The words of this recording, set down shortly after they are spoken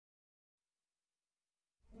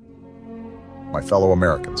my fellow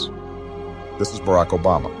Americans. This is Barack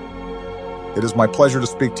Obama. It is my pleasure to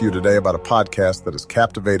speak to you today about a podcast that has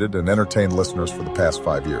captivated and entertained listeners for the past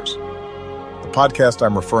 5 years. The podcast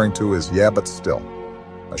I'm referring to is Yeah, But Still,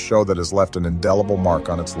 a show that has left an indelible mark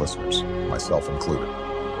on its listeners, myself included.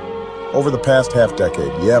 Over the past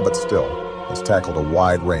half-decade, Yeah, But Still has tackled a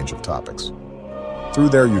wide range of topics. Through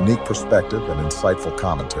their unique perspective and insightful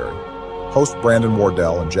commentary, hosts Brandon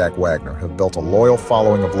Wardell and Jack Wagner have built a loyal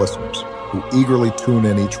following of listeners who eagerly tune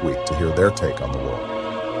in each week to hear their take on the world.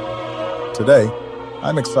 Today,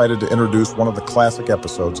 I'm excited to introduce one of the classic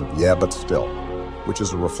episodes of Yeah, But Still, which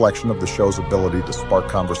is a reflection of the show's ability to spark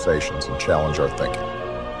conversations and challenge our thinking.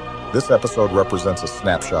 This episode represents a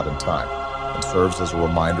snapshot in time and serves as a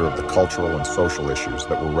reminder of the cultural and social issues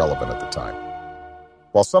that were relevant at the time.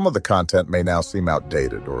 While some of the content may now seem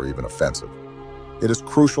outdated or even offensive, it is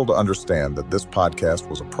crucial to understand that this podcast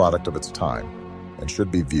was a product of its time and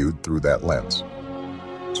should be viewed through that lens.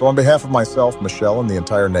 So on behalf of myself, Michelle, and the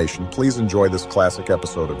entire nation, please enjoy this classic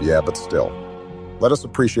episode of Yeah, But Still. Let us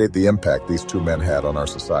appreciate the impact these two men had on our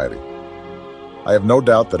society. I have no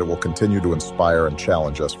doubt that it will continue to inspire and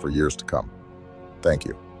challenge us for years to come. Thank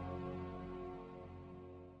you.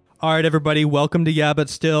 All right, everybody, welcome to Yeah, But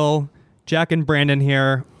Still. Jack and Brandon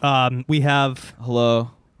here. Hello. We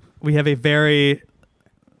have a very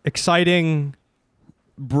exciting...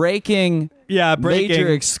 Breaking. Major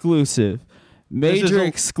exclusive.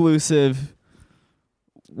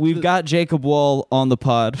 We've got Jacob Wall on the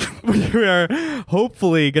pod. We are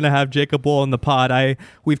hopefully going to have Jacob Wall on the pod.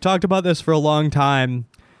 We've talked about this for a long time,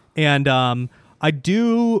 and I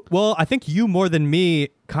think you more than me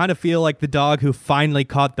kind of feel like the dog who finally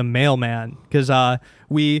caught the mailman, because I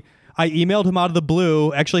emailed him out of the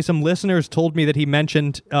blue. Actually, some listeners told me that he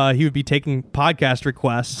mentioned he would be taking podcast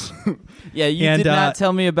requests. Yeah, you did not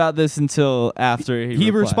tell me about this until after he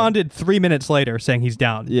replied. Responded 3 minutes later saying he's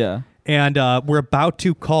down. Yeah. And we're about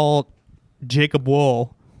to call Jacob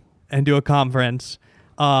Wool and do a conference.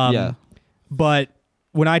 Yeah. But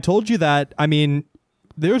when I told you that, I mean,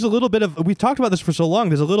 there's a little bit of, we've talked about this for so long,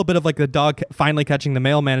 there's a little bit of like the dog finally catching the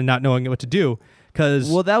mailman and not knowing what to do.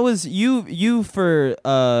 Well, that was you for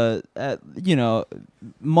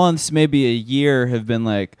months, maybe a year, have been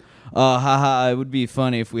like, haha, it would be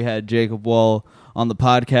funny if we had Jacob Wall on the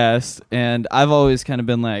podcast, and I've always kind of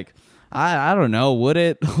been like, I don't know, would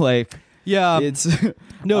it? Like, yeah, it's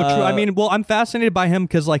no, true. I mean, well, I'm fascinated by him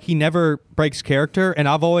because like he never breaks character, and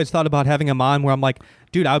I've always thought about having him on where I'm like,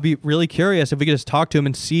 dude, I would be really curious if we could just talk to him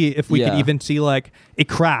and see if we could even see like a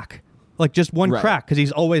crack. Like just one crack, because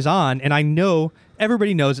he's always on, and I know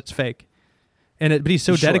everybody knows it's fake, but he's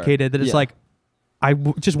so dedicated that it's like I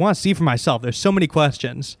just want to see for myself. There's so many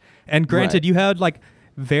questions, and granted, you had like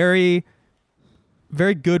very,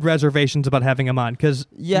 very good reservations about having him on, because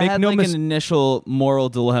an initial moral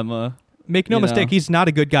dilemma. Make no mistake, he's not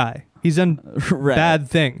a good guy. He's done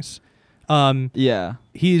bad things.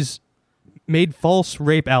 He's made false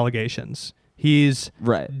rape allegations. He's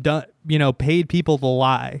done, paid people to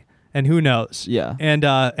lie. And who knows? Yeah.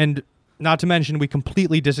 And not to mention, we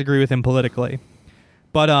completely disagree with him politically.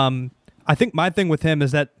 But I think my thing with him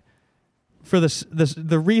is that for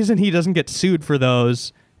the reason he doesn't get sued for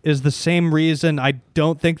those is the same reason I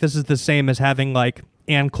don't think this is the same as having like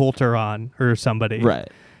Ann Coulter on or somebody. Right.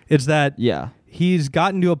 It's that he's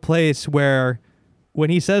gotten to a place where when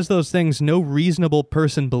he says those things, no reasonable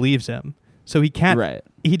person believes him. So he can't. Right.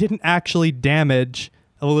 He didn't actually damage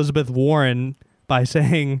Elizabeth Warren by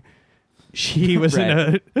saying she was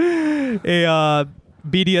in a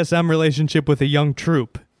BDSM relationship with a young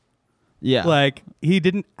troop. Yeah. Like, he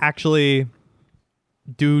didn't actually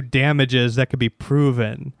do damages that could be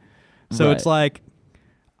proven. So it's like,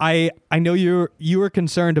 I know you were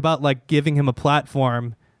concerned about like giving him a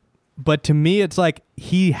platform, but to me it's like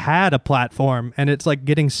he had a platform, and it's like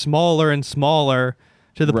getting smaller and smaller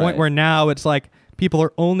to the point where now it's like people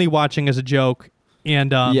are only watching as a joke,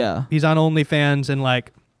 and he's on OnlyFans, and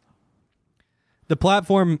like the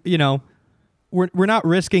platform, we're not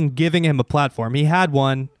risking giving him a platform. He had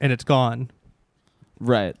one and it's gone.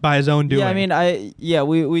 Right. By his own doing. Yeah, I mean,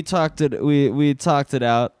 we talked it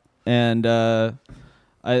out, and I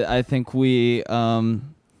think we've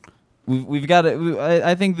got it.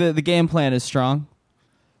 I think the game plan is strong.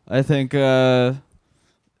 I think I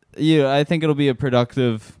think it'll be a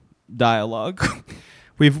productive dialogue.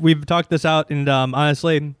 We've talked this out, and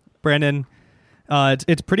honestly, Brandon,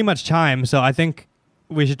 it's pretty much time. So I think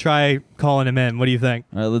we should try calling him in. What do you think?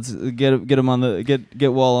 All right, let's get him on the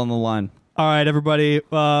get Wall on the line. All right, everybody.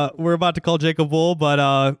 We're about to call Jacob Wool,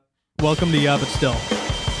 but welcome to Yeah, But Still.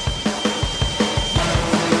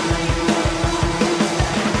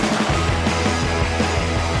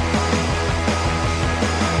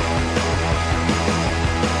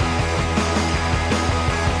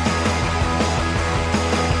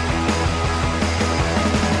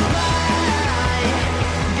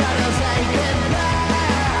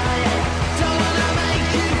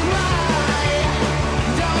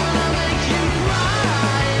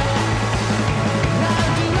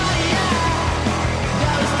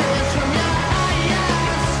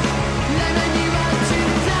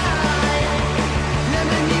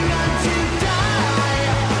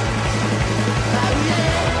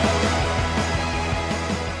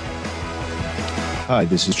 Hi,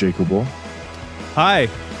 this is Jacob Wohl. Hi.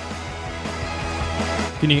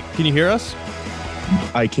 Can you hear us?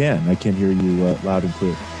 I can hear you loud and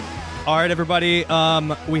clear. All right, everybody.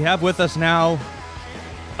 We have with us now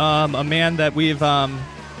a man that we've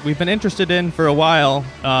been interested in for a while,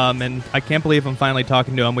 and I can't believe I'm finally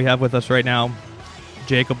talking to him. We have with us right now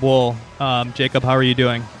Jacob Wohl. Jacob, how are you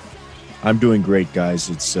doing? I'm doing great, guys.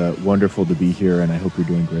 It's wonderful to be here, and I hope you're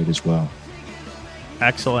doing great as well.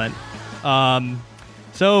 Excellent.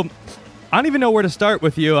 So I don't even know where to start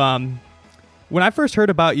with you. When I first heard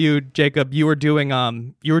about you, Jacob, you were doing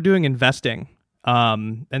investing,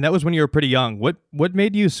 and that was when you were pretty young. What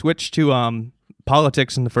made you switch to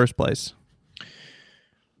politics in the first place?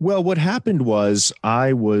 Well, what happened was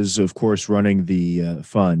I was, of course, running the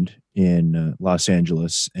fund in Los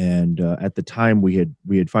Angeles, and at the time we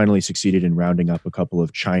had finally succeeded in rounding up a couple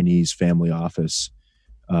of Chinese family office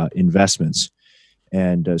investments.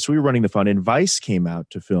 And so we were running the fund, and Vice came out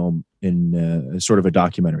to film in sort of a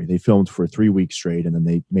documentary. They filmed for 3 weeks straight, and then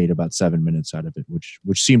they made about 7 minutes out of it, which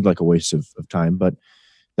seemed like a waste of time, but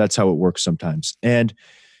that's how it works sometimes. And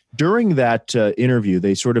during that interview,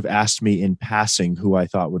 they sort of asked me in passing who I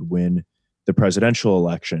thought would win the presidential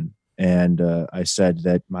election. And I said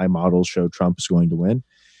that my models show Trump is going to win.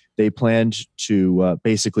 They planned to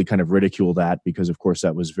basically kind of ridicule that because, of course,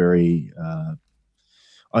 that was very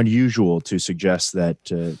unusual to suggest that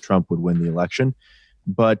Trump would win the election.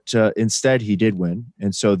 But instead, he did win.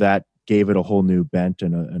 And so that gave it a whole new bent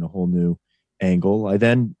and a whole new angle. I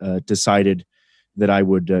then decided that I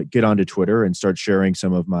would get onto Twitter and start sharing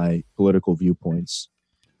some of my political viewpoints.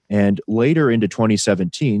 And later into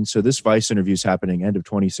 2017, so this Vice interview is happening end of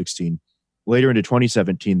 2016. Later into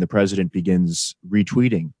 2017, the president begins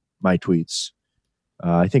retweeting my tweets,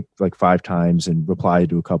 I think like 5 times, and replied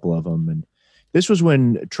to a couple of them. And this was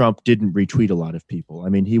when Trump didn't retweet a lot of people. I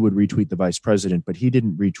mean, he would retweet the vice president, but he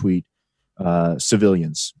didn't retweet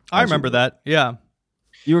civilians. I remember that. Yeah.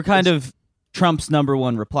 You were kind of Trump's number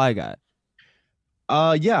one reply guy.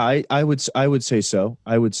 Yeah, I would say so.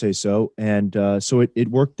 I would say so. And so it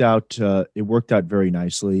worked out. It worked out very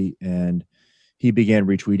nicely. And he began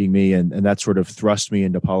retweeting me, and that sort of thrust me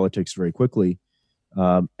into politics very quickly.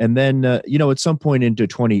 And then, at some point into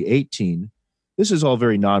 2018, this is all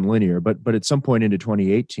very nonlinear, but at some point into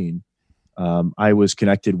 2018, I was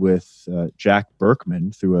connected with Jack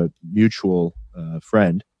Berkman through a mutual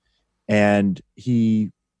friend, and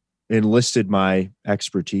he enlisted my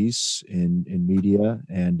expertise in media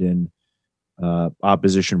and in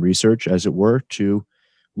opposition research, as it were, to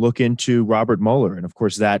look into Robert Mueller. And of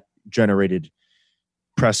course, that generated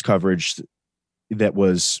press coverage that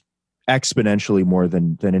was exponentially more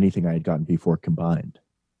than anything I had gotten before combined.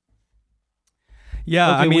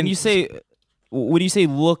 Yeah, okay, I mean, when you say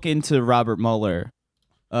look into Robert Mueller,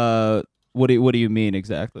 what do you mean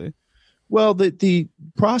exactly? Well, the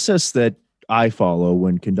process that I follow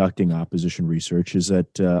when conducting opposition research is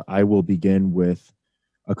that I will begin with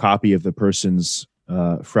a copy of the person's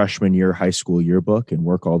freshman year high school yearbook and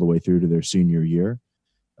work all the way through to their senior year,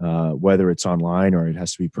 whether it's online or it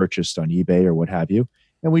has to be purchased on eBay or what have you.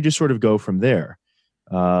 And we just sort of go from there.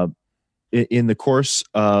 In the course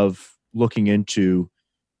of looking into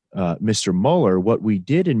Mr. Mueller, what we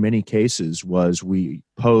did in many cases was we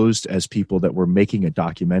posed as people that were making a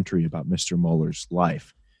documentary about Mr. Mueller's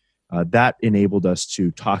life. That enabled us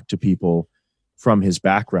to talk to people from his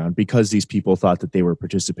background because these people thought that they were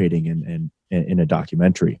participating in a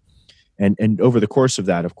documentary. And over the course of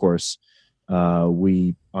that, of course,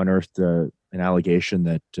 we unearthed an allegation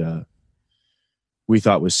that we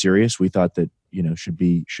thought was serious. We thought that should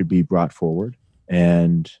be brought forward,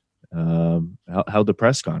 and held a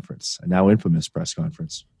press conference, a now infamous press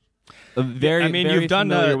conference. Very you've done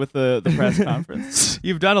familiar with the press conference.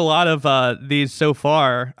 You've done a lot of these so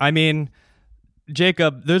far. I mean,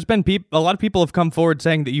 Jacob, there's been a lot of people have come forward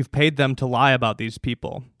saying that you've paid them to lie about these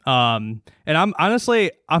people. And I'm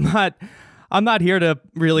not here to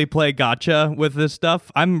really play gotcha with this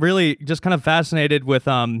stuff. I'm really just kind of fascinated with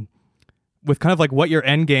kind of like what your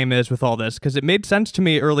end game is with all this, because it made sense to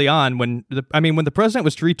me early on when the president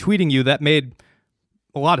was retweeting you. That made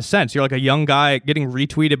a lot of sense. You're like a young guy getting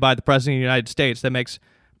retweeted by the president of the United States. That makes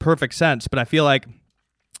perfect sense. But I feel like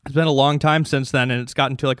it's been a long time since then, and it's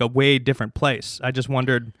gotten to like a way different place. I just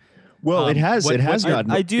wondered. Well, it has gotten.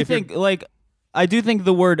 I do think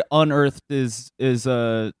the word unearthed is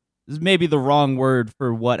maybe the wrong word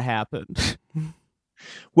for what happened.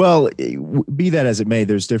 Well, be that as it may,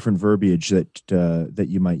 there's different verbiage that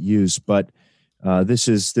you might use, but this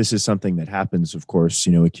is something that happens. Of course,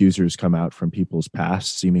 accusers come out from people's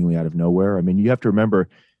past, seemingly out of nowhere. I mean, you have to remember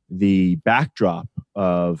the backdrop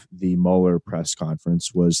of the Mueller press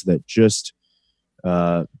conference was that just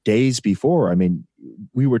days before, I mean,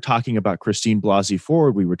 we were talking about Christine Blasey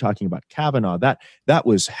Ford, we were talking about Kavanaugh. That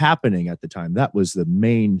was happening at the time. That was the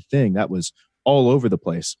main thing. That was all over the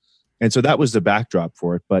place. And so that was the backdrop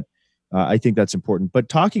for it. But I think that's important. But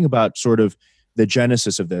talking about sort of the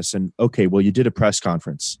genesis of this, and okay, well, you did a press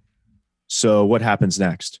conference. So what happens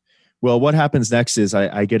next? Well, what happens next is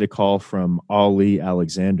I get a call from Ali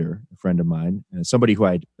Alexander, a friend of mine, and somebody who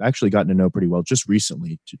I'd actually gotten to know pretty well just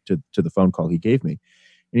recently to the phone call he gave me.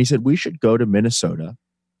 And he said, we should go to Minnesota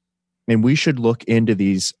and we should look into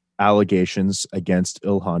these allegations against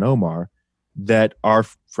Ilhan Omar that our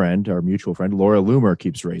friend, our mutual friend, Laura Loomer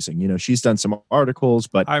keeps raising. You know, she's done some articles,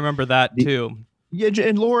 but I remember that too. Yeah,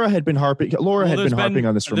 and Laura had been harping. Harping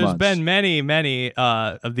on this for months. There's been many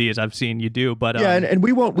of these I've seen you do, but yeah, and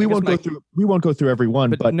we won't go through every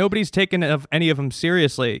one. But nobody's taken any of them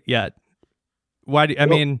seriously yet. Why?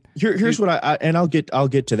 Here's what I'll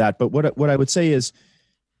get to that. But what I would say is,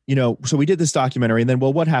 you know, so we did this documentary, and then,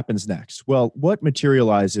 well, what happens next? Well, what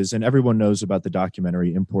materializes, and everyone knows about the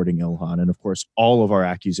documentary Importing Ilhan, and of course, all of our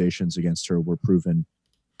accusations against her were proven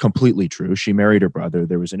completely true. She married her brother.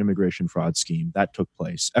 There was an immigration fraud scheme that took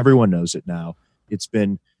place. Everyone knows it now. It's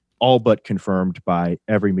been all but confirmed by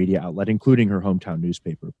every media outlet, including her hometown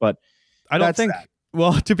newspaper. But I don't think.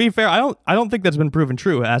 Well, to be fair, I don't think that's been proven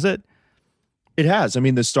true, has it? It has. I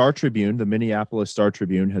mean, the Star Tribune, the Minneapolis Star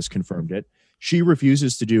Tribune, has confirmed it. She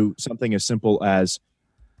refuses to do something as simple as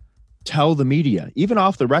tell the media, even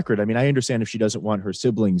off the record. I mean, I understand if she doesn't want her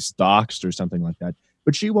siblings doxxed or something like that,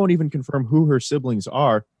 but she won't even confirm who her siblings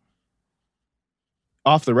are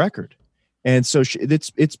off the record. And so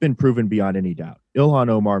it's been proven beyond any doubt. Ilhan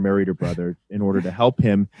Omar married her brother in order to help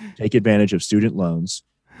him take advantage of student loans,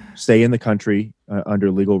 stay in the country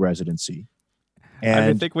under legal residency. And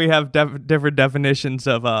I think we have different definitions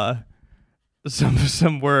of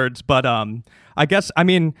some words, but I guess, I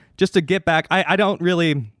mean, just to get back, I don't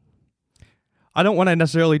want to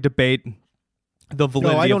necessarily debate the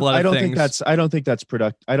validity of a lot of things. I don't think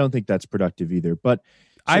that's productive either. But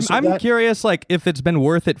I'm curious, like, if it's been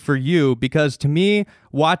worth it for you, because to me,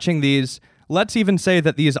 watching these, let's even say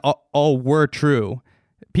that these all were true,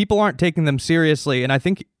 people aren't taking them seriously, and I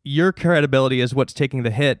think your credibility is what's taking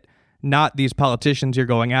the hit, not these politicians you're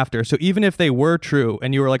going after. So even if they were true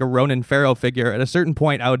and you were like a Ronan Farrow figure, at a certain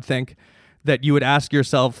point, I would think that you would ask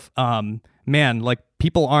yourself, man, like,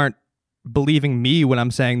 people aren't believing me when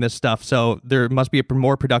I'm saying this stuff, so there must be a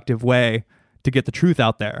more productive way to get the truth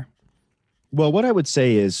out there. Well, what I would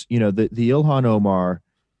say is, you know, the Ilhan Omar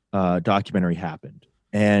documentary happened,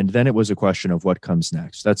 and then it was a question of what comes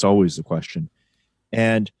next. That's always the question.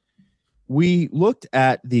 And we looked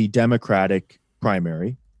at the Democratic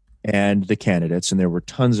primary and the candidates, and there were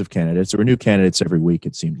tons of candidates. There were new candidates every week,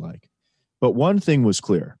 it seemed like. But one thing was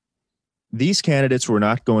clear. These candidates were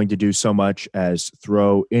not going to do so much as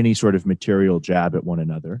throw any sort of material jab at one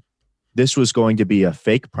another. This was going to be a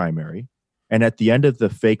fake primary. And at the end of the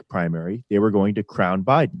fake primary, they were going to crown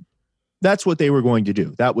Biden. That's what they were going to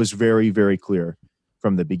do. That was very, very clear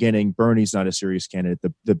from the beginning. Bernie's not a serious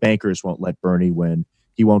candidate. The bankers won't let Bernie win.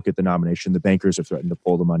 He won't get the nomination. The bankers have threatened to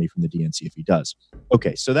pull the money from the DNC if he does.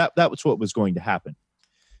 Okay, so that was what was going to happen.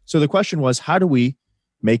 So the question was, how do we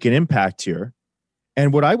make an impact here?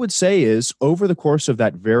 And what I would say is, over the course of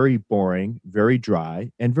that very boring, very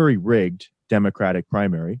dry, and very rigged Democratic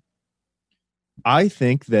primary, I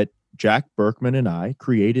think that Jack Berkman and I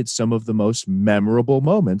created some of the most memorable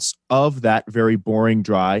moments of that very boring,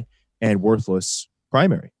 dry, and worthless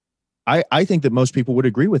primary. I think that most people would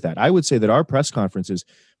agree with that. I would say that our press conferences,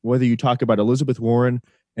 whether you talk about Elizabeth Warren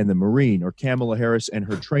and the Marine, or Kamala Harris and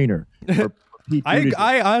her trainer, or Pete Buttigieg,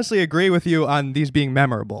 I honestly agree with you on these being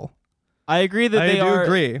memorable. I agree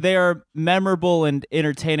that they are memorable and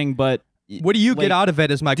entertaining, but what do you get out of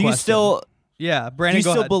it is my question. Brandon,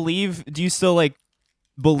 do you still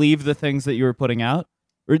believe the things that you were putting out?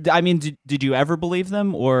 Or, I mean, did you ever believe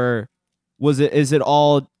them, or is it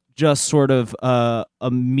all just sort of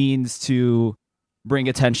a means to bring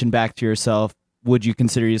attention back to yourself? Would you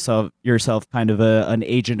consider yourself kind of an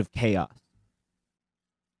agent of chaos?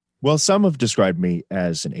 Well, some have described me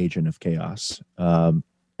as an agent of chaos, and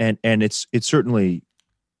it's certainly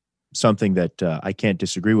something that I can't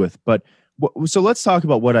disagree with. But so let's talk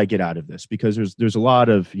about what I get out of this, because there's a lot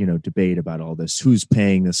of debate about all this. Who's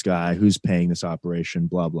paying this guy? Who's paying this operation?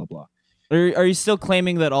 Blah blah blah. Are you still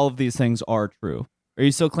claiming that all of these things are true? Are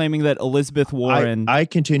you still claiming that Elizabeth Warren I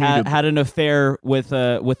continue had an affair with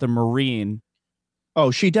a Marine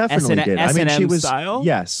Oh, she definitely did. I mean, she was style?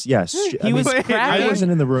 Yes. He was cracking. I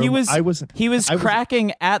wasn't in the room. He was I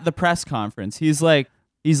cracking at the press conference. He's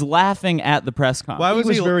laughing at the press conference. Why was he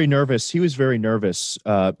was he very nervous. He was very nervous,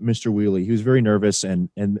 Mr. Wheely. He was very nervous, and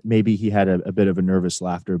maybe he had a bit of a nervous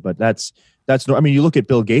laughter. But that's no. I mean, you look at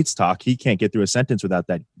Bill Gates talk; he can't get through a sentence without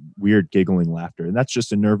that weird giggling laughter, and that's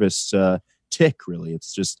just a nervous tick. Really,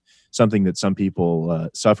 it's just something that some people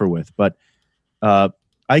suffer with. But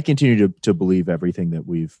I continue to believe everything that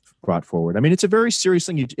we've brought forward. I mean, it's a very serious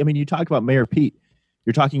thing. You talk about Mayor Pete.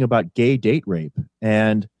 You're talking about gay date rape,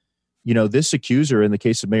 and this accuser, in the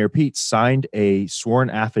case of Mayor Pete, signed a sworn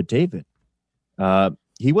affidavit.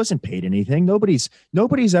 He wasn't paid anything. Nobody's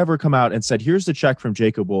ever come out and said, "Here's the check from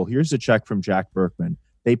Jacob Wohl. Here's the check from Jack Berkman.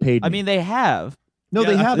 They paid me." I mean, they have. No,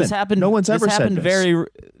 they haven't. This happened. No one's ever said this. Very,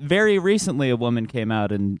 very recently. A woman came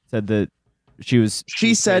out and said that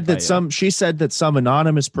she said that some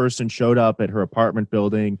anonymous person showed up at her apartment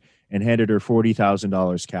building and handed her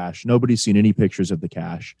 $40,000 cash. Nobody's seen any pictures of the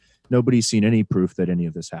cash. Nobody's seen any proof that any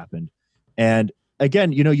of this happened. And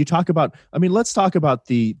again, you talk about, let's talk about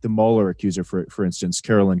the Mueller accuser, for instance,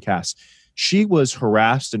 Carolyn Cass. She was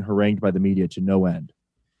harassed and harangued by the media to no end.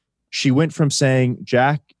 She went from saying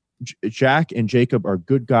Jack and Jacob are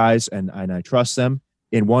good guys and I trust them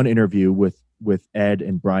in one interview with Ed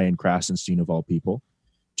and Brian Krasenstein, of all people,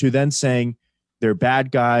 to then saying they're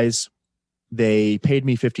bad guys. They paid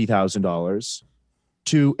me $50,000.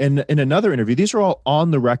 To in another interview, these are all on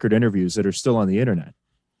the record interviews that are still on the internet,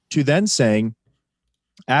 to then saying,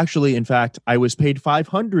 actually, in fact, I was paid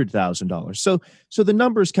 $500,000. So the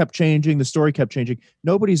numbers kept changing. The story kept changing.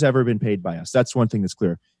 Nobody's ever been paid by us. That's one thing that's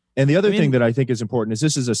clear. And the other thing that I think is important is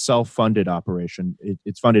this is a self-funded operation.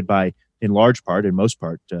 It's funded by, in large part, in most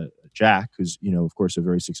part, Jack, who's, of course, a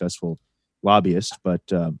very successful lobbyist.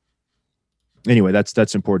 But anyway,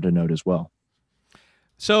 that's important to note as well.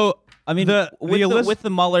 So, with the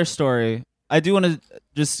Mueller story, I do want to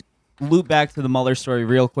just loop back to the Mueller story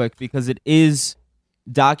real quick, because it is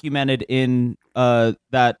documented in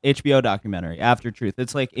that HBO documentary, After Truth.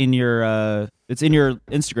 It's like in your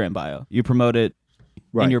Instagram bio. You promote it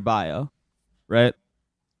in your bio, right?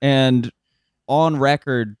 And on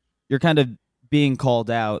record, you're kind of being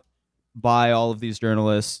called out by all of these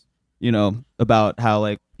journalists, about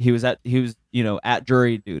how he was at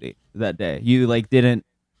jury duty that day. You didn't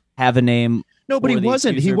have a name. No, but he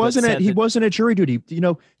wasn't. He wasn't at jury duty.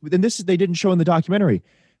 And this they didn't show in the documentary.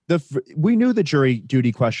 We knew the jury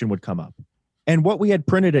duty question would come up, and what we had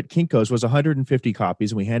printed at Kinko's was 150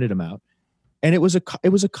 copies, and we handed them out. And it was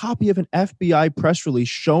a copy of an FBI press release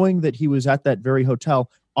showing that he was at that very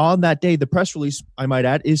hotel on that day. The press release, I might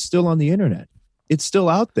add, is still on the internet. It's still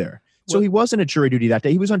out there. So he wasn't at jury duty that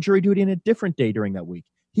day. He was on jury duty on a different day during that week.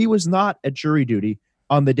 He was not at jury duty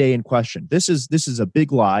on the day in question. This is a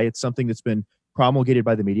big lie. It's something that's been promulgated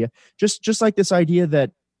by the media. Just like this idea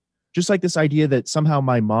that somehow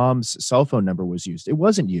my mom's cell phone number was used. It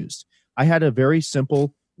wasn't used. I had a very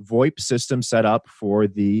simple VoIP system set up for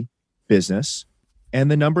the business,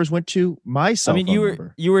 and the numbers went to my cell phone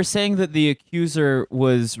number. You were saying that the accuser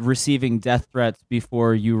was receiving death threats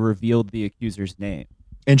before you revealed the accuser's name.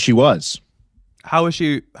 And she was. How is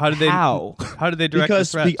she? How did they direct the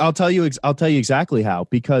threats? I'll tell you exactly how.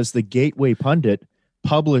 Because the Gateway Pundit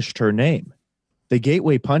published her name. The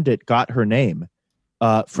Gateway Pundit got her name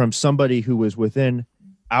from somebody who was within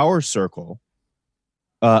our circle,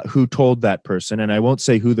 who told that person, and I won't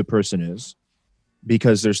say who the person is,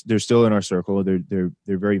 because they're still in our circle. They're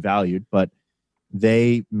very valued, but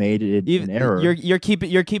they made it an error. You're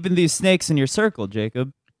keeping these snakes in your circle,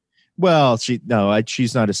 Jacob. Well,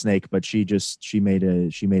 she's not a snake, but she made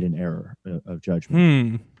an error of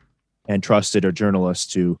judgment and trusted a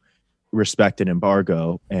journalist to respect an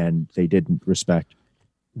embargo, and they didn't respect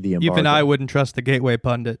the embargo. Even I wouldn't trust the Gateway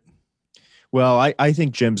Pundit. Well, I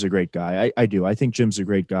think Jim's a great guy. I do. I think Jim's a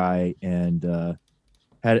great guy, and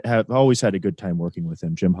have always had a good time working with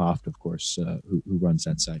him. Jim Hoft, of course, who runs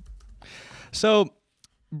that site. So,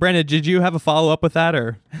 Brendan, did you have a follow up with that,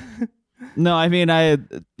 or? No, I mean, I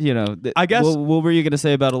guess. What were you going to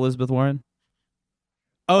say about Elizabeth Warren?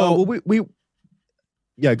 Oh, well, we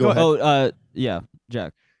yeah, go ahead. Oh, yeah,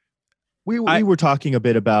 Jack. We were talking a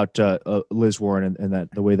bit about Liz Warren and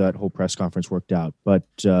that the way that whole press conference worked out, but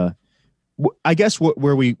I guess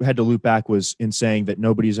where we had to loop back was in saying that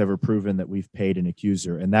nobody's ever proven that we've paid an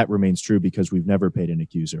accuser, and that remains true because we've never paid an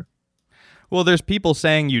accuser. Well, there's people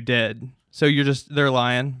saying you did, so they're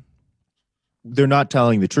lying. They're not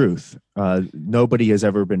telling the truth. Nobody has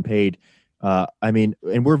ever been paid. And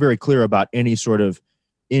we're very clear about any sort of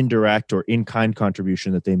indirect or in-kind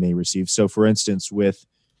contribution that they may receive. So, for instance, with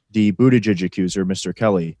the Buttigieg accuser, Mr.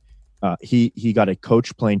 Kelly, he got a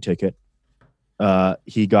coach plane ticket.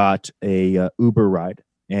 He got a Uber ride,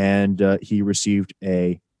 and he received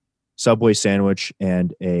a Subway sandwich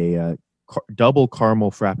and a double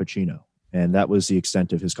caramel frappuccino. And that was the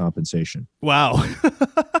extent of his compensation. Wow.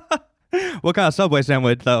 What kind of Subway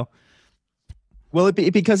sandwich, though? Well,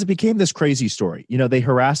 because it became this crazy story. You know, they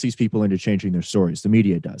harass these people into changing their stories. The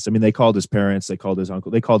media does. I mean, they called his parents, they called his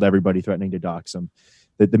uncle, they called everybody threatening to dox him.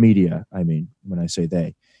 The media, I mean, when I say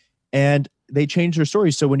they. And they changed their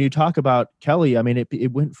stories. So when you talk about Kelly, I mean,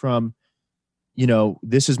 it went from, you know,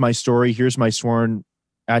 this is my story, here's my sworn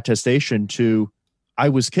attestation, to I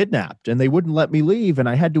was kidnapped and they wouldn't let me leave and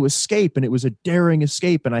I had to escape, and it was a daring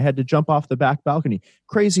escape and I had to jump off the back balcony.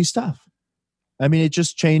 Crazy stuff. I mean, it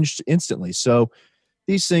just changed instantly. So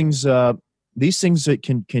these things that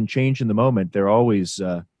can change in the moment, they're always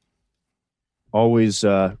kind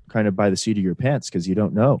of by the seat of your pants, because you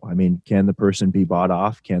don't know. I mean, can the person be bought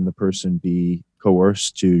off? Can the person be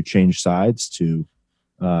coerced to change sides, to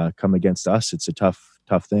come against us? It's a tough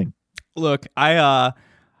thing. Look,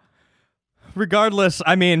 regardless,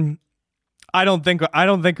 I mean, I don't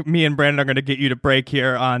think me and Brandon are going to get you to break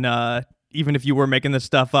here on, even if you were making this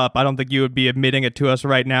stuff up. I don't think you would be admitting it to us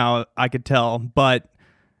right now, I could tell. But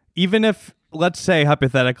even if, let's say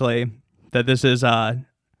hypothetically, that this is, that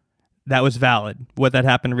was valid, what that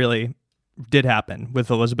happened really did happen with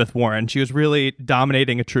Elizabeth Warren. She was really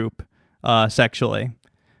dominating a troop sexually.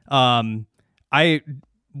 What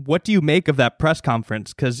do you make of that press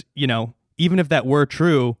conference? Because, you know, even if that were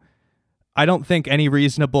true, I don't think any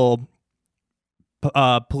reasonable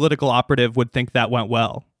political operative would think that went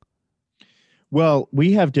well. Well,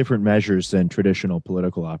 we have different measures than traditional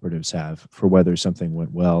political operatives have for whether something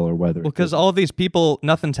went well or whether. Well, because all of these people,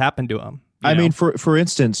 nothing's happened to them. I mean, for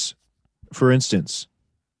instance,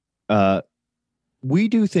 we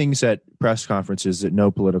do things at press conferences that no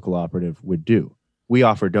political operative would do. We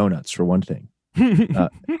offer donuts, for one thing.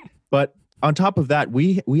 But on top of that,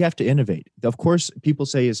 we have to innovate. Of course, people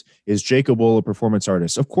say, is Jacob Wohl a performance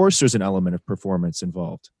artist? Of course, there's an element of performance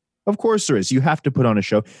involved. Of course there is. You have to put on a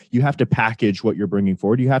show. You have to package what you're bringing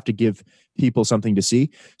forward. You have to give people something to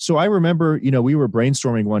see. So I remember, you know, we were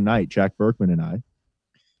brainstorming one night, Jack Berkman and I.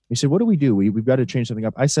 He said, what do we do? We've got to change something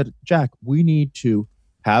up. I said, Jack, we need to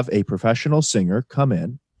have a professional singer come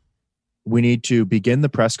in. We need to begin the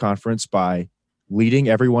press conference by leading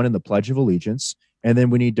everyone in the Pledge of Allegiance. And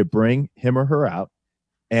then we need to bring him or her out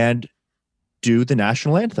and do the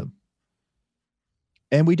national anthem.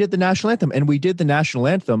 And we did the national anthem. And we did the national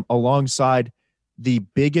anthem alongside the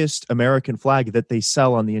biggest American flag that they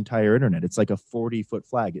sell on the entire internet. It's like a 40-foot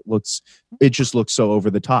flag. It just looks so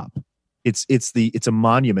over the top. It's a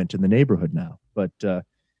monument in the neighborhood now. But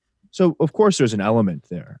so of course there's an element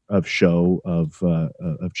there of show,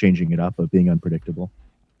 of changing it up, of being unpredictable.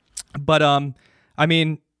 But I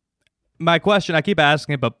mean, my question, I keep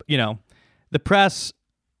asking it, but you know, the press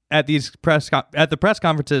at these at the press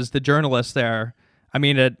conferences, the journalists there, I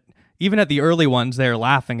mean, even at the early ones, they're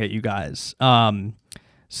laughing at you guys.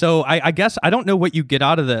 So I guess I don't know what you get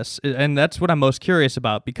out of this, and that's what I'm most curious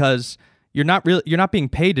about, because you're not being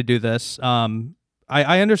paid to do this.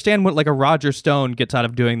 I understand what like a Roger Stone gets out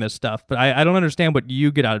of doing this stuff, but I don't understand what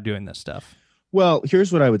you get out of doing this stuff. Well,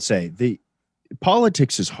 here's what I would say. The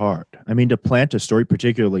politics is hard. I mean, to plant a story,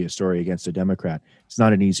 particularly a story against a Democrat, it's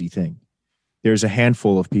not an easy thing. There's a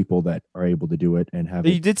handful of people that are able to do it and have.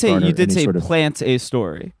 You did say plant a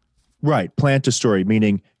story. Right, plant a story,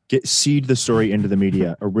 meaning seed the story into the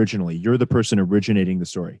media originally. You're the person originating the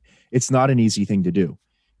story. It's not an easy thing to do.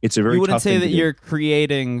 It's a very. You wouldn't tough say thing that to do. you're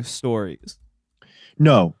creating stories.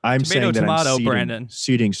 No, I'm saying that I'm Brandon.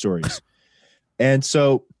 seeding stories. And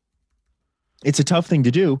so it's a tough thing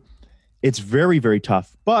to do. It's very, very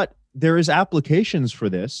tough. But there is applications for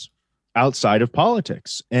this outside of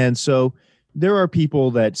politics. And so there are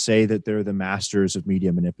people that say that they're the masters of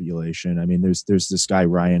media manipulation. I mean, there's this guy,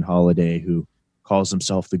 Ryan Holiday, who calls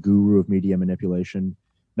himself the guru of media manipulation.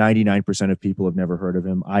 99% of people have never heard of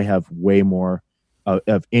him. I have way more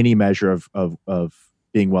of any measure of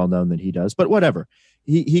being well known than he does. But whatever.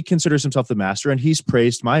 He considers himself the master, and he's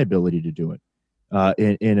praised my ability to do it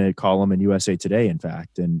in a column in USA Today, in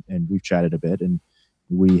fact. And we've chatted a bit, and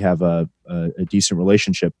we have a decent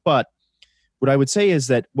relationship. But what I would say is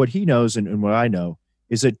that what he knows and what I know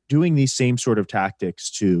is that doing these same sort of tactics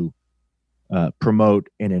to promote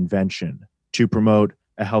an invention, to promote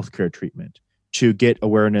a healthcare treatment, to get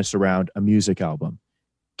awareness around a music album,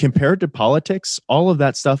 compared to politics, all of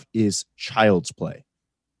that stuff is child's play.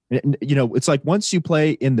 You know, it's like once you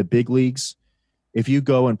play in the big leagues, if you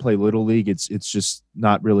go and play Little League, it's just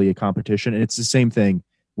not really a competition. And it's the same thing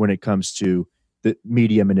when it comes to the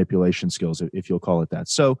media manipulation skills, if you'll call it that.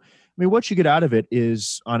 So, I mean, what you get out of it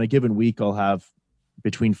is on a given week, I'll have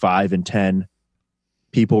between 5 and 10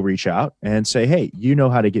 people reach out and say, hey, you know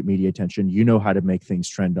how to get media attention. You know how to make things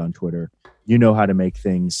trend on Twitter. You know how to make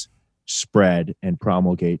things spread and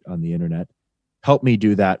promulgate on the internet. Help me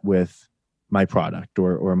do that with my product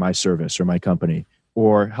or my service or my company.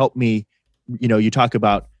 Or help me, you talk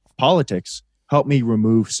about politics, help me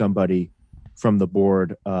remove somebody from the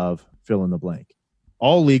board of fill in the blank.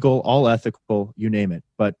 All legal, all ethical, you name it.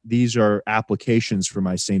 But these are applications for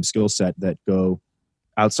my same skill set that go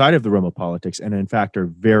outside of the realm of politics and in fact are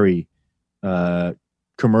very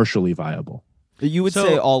commercially viable. You would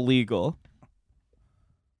say all legal.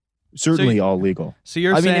 Certainly all legal. So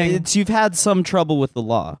you're saying you've had some trouble with the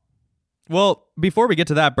law. Well, before we get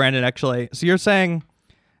to that, Brandon, actually, so you're saying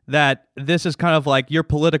that this is kind of like your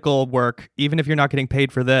political work, even if you're not getting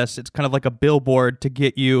paid for this, it's kind of like a billboard to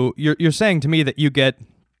get you. You're saying to me that you get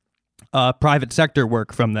private sector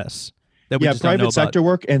work from this. That we just private don't know sector about.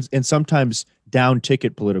 work and sometimes down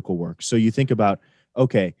ticket political work. So you think about,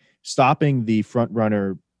 okay, stopping the front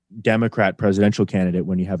runner Democrat presidential candidate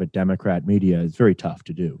when you have a Democrat media is very tough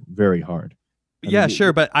to do, very hard.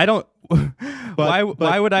 Sure, but I don't. Why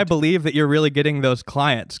would I believe that you're really getting those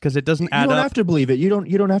clients? Because it doesn't add up. You don't have to believe it. You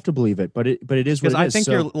don't have to believe it. But it is what it is. Because I think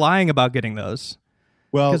you're lying about getting those.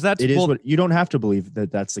 Well, that's it is what you don't have to believe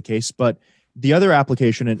that that's the case. But the other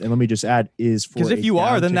application, and let me just add, is for because if you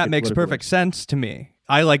are, then that makes perfect sense to me.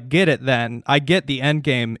 I get it. Then I get the end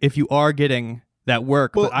game. If you are getting that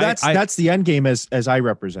work, well, but that's the end game as I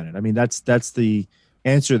represent it. I mean, that's the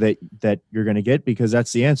answer that you're going to get because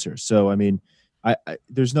that's the answer. So I mean. I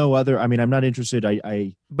there's no other. I mean, I'm not interested.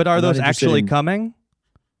 But are those actually coming?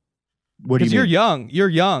 What do you mean? Because you're young. You're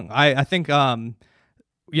young. I think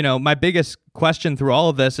my biggest question through all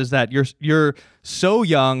of this is that you're so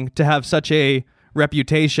young to have such a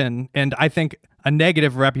reputation, and I think a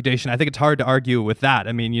negative reputation. I think it's hard to argue with that.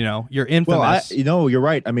 I mean, you're infamous. Well, you're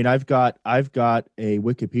right. I mean, I've got a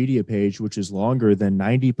Wikipedia page which is longer than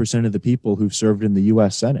 90% of the people who've served in the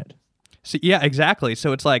U.S. Senate. So, yeah, exactly.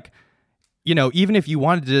 So it's like. Even if you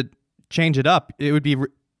wanted to change it up, it would be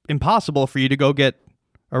impossible for you to go get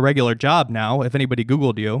a regular job now if anybody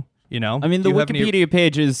Googled you, I mean, the Wikipedia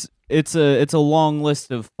page it's a long list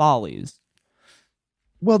of follies.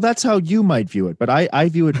 Well, that's how you might view it, but I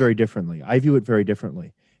view it very differently.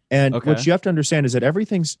 And what you have to understand is that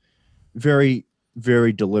everything's very,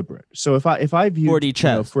 very deliberate. So if I viewed,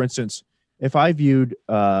 for instance, if I viewed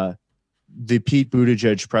the Pete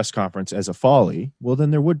Buttigieg press conference as a folly, well,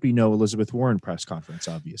 then there would be no Elizabeth Warren press conference,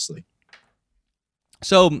 obviously.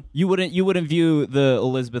 So you wouldn't view the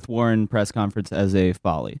Elizabeth Warren press conference as a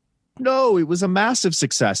folly? No, it was a massive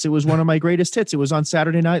success. It was one of my greatest hits. It was on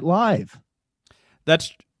Saturday Night Live.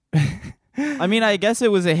 That's. I mean, I guess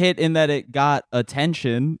it was a hit in that it got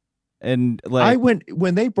attention, and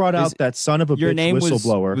when they brought out that son of a bitch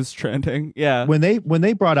whistleblower was trending. Yeah, when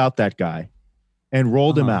they brought out that guy and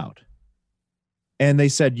rolled him out. And they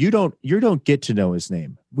said, you don't get to know his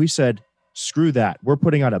name. We said, screw that. We're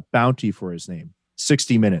putting out a bounty for his name.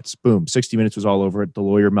 60 Minutes. Boom. 60 Minutes was all over it. The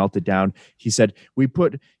lawyer melted down. He said, they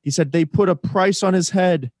put a price on his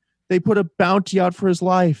head. They put a bounty out for his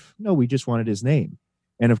life. No, we just wanted his name.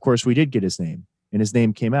 And of course we did get his name and his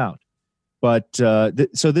name came out. But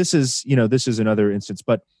so this is another instance.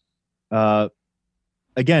 But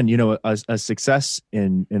again, a success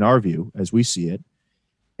in our view, as we see it.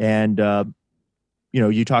 And,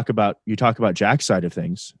 you talk about Jack's side of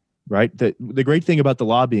things, right? The great thing about the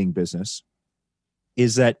lobbying business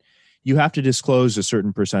is that you have to disclose a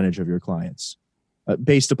certain percentage of your clients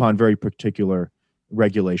based upon very particular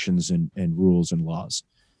regulations and rules and laws.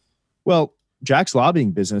 Well, Jack's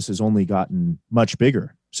lobbying business has only gotten much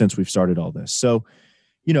bigger since we've started all this. So,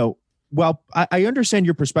 while I understand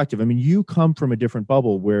your perspective, I mean, you come from a different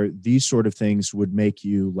bubble where these sort of things would make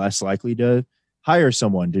you less likely to hire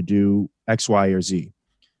someone to do X, Y, or Z.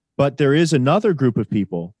 But there is another group of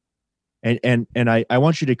people, and I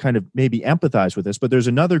want you to kind of maybe empathize with this, but there's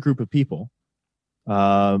another group of people.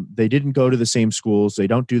 They didn't go to the same schools. They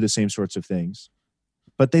don't do the same sorts of things,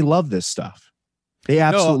 but they love this stuff. They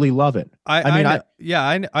absolutely love it. I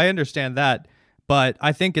understand that, but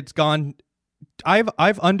I think it's gone.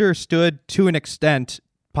 I've understood to an extent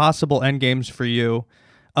possible end games for you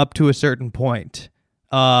up to a certain point.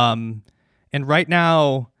 And right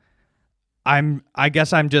now, I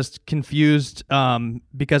guess I'm just confused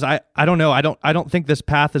because I don't know. I don't think this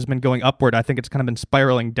path has been going upward. I think it's kind of been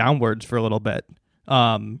spiraling downwards for a little bit.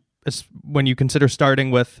 When you consider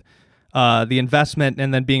starting with the investment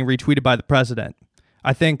and then being retweeted by the president.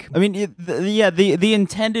 I think. I mean, the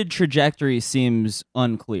intended trajectory seems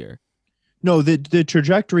unclear. No, the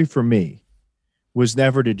trajectory for me was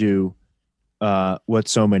never to do what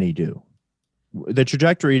so many do. The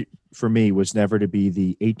trajectory for me was never to be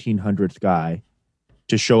the 1800th guy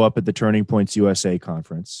to show up at the Turning Points USA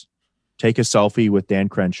conference, take a selfie with Dan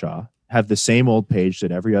Crenshaw, have the same old page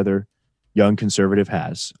that every other young conservative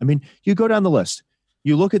has. I mean, you go down the list,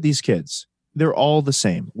 you look at these kids, they're all the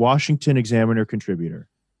same. Washington Examiner contributor.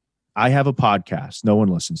 I have a podcast. No one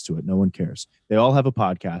listens to it. No one cares. They all have a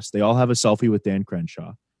podcast. They all have a selfie with Dan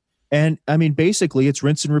Crenshaw. And I mean, basically it's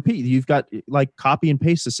rinse and repeat. You've got like copy and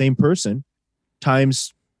paste the same person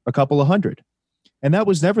times a couple of hundred. And that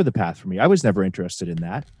was never the path for me. I was never interested in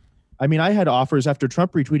that. I mean, I had offers after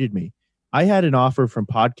Trump retweeted me. I had an offer from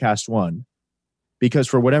Podcast One because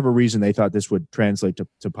for whatever reason, they thought this would translate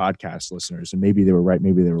to podcast listeners. And maybe they were right.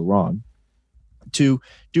 Maybe they were wrong. To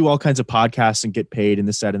do all kinds of podcasts and get paid and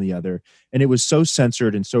this, that, and the other. And it was so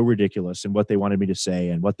censored and so ridiculous and what they wanted me to say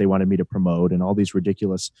and what they wanted me to promote and all these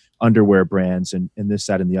ridiculous underwear brands and this,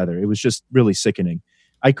 that, and the other. It was just really sickening.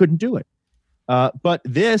 I couldn't do it. But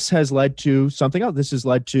this has led to something else. This has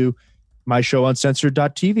led to my show on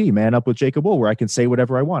censored.tv, Man Up with Jacob Wohl, where I can say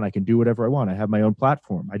whatever I want. I can do whatever I want. I have my own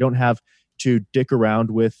platform. I don't have to dick around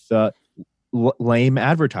with lame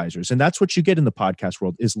advertisers. And that's what you get in the podcast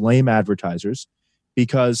world is lame advertisers,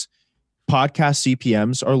 because podcast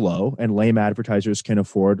CPMs are low and lame advertisers can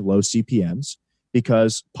afford low CPMs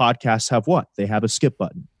because podcasts have what? They have a skip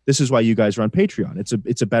button. This is why you guys are on Patreon.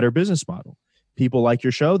 It's a better business model. People like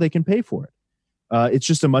your show, they can pay for it. It's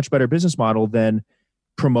just a much better business model than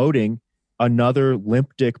promoting another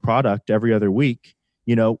limp dick product every other week.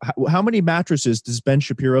 You know, how many mattresses does Ben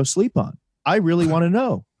Shapiro sleep on? I really want to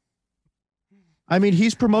know. I mean,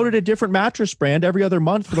 he's promoted a different mattress brand every other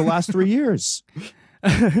month for the last 3 years.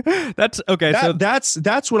 That's okay.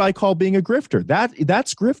 That's what I call being a grifter.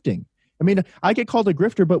 That's grifting. I mean, I get called a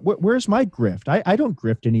grifter, but where's my grift? I don't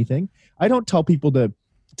grift anything. I don't tell people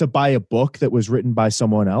to buy a book that was written by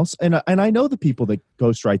someone else. And I know the people that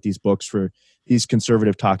ghostwrite these books for these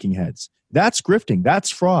conservative talking heads. That's grifting. That's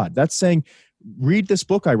fraud. That's saying, read this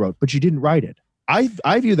book I wrote, but you didn't write it.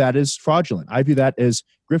 I view that as fraudulent. I view that as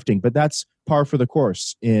grifting, but that's par for the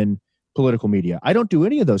course in political media. I don't do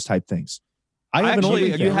any of those type things. I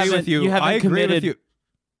actually agree with you. I agree with you.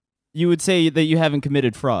 You would say that you haven't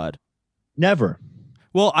committed fraud. Never.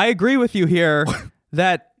 Well, I agree with you here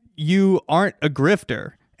that you aren't a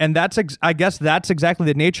grifter. And I guess that's exactly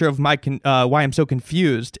the nature of my why I'm so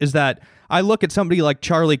confused, is that I look at somebody like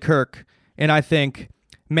Charlie Kirk and I think,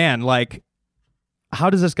 man, like, how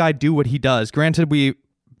does this guy do what he does? Granted, we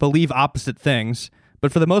believe opposite things, but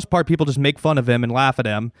for the most part, people just make fun of him and laugh at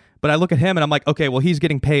him. But I look at him and I'm like, okay, well, he's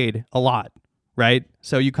getting paid a lot, right?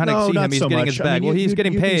 So you kind of see him, he's getting his bag. I mean, well, he's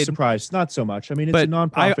getting paid. Be surprised, not so much. I mean, it's a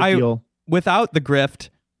nonprofit deal. Without the grift,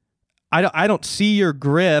 I don't see your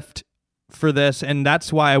grift for this, and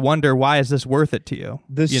that's why I wonder, why is this worth it to you?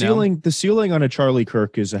 The ceiling on a Charlie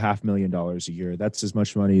Kirk is $500,000 a year. That's as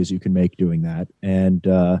much money as you can make doing that. And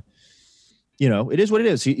you know, it is what it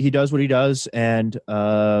is. He does what he does, and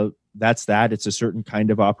that's that. It's a certain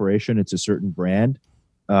kind of operation. It's a certain brand.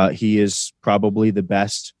 He is probably the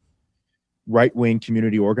best right-wing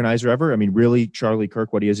community organizer ever. I mean, really, Charlie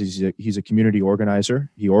Kirk, what he is he's a community organizer.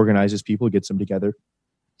 He organizes people, gets them together.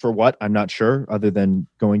 For what? I'm not sure, other than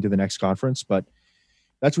going to the next conference. But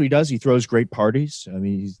that's what he does. He throws great parties. I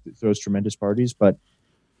mean, he throws tremendous parties. But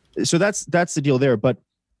so that's the deal there. But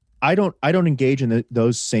I don't engage in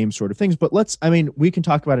those same sort of things. But we can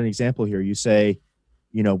talk about an example here. You say,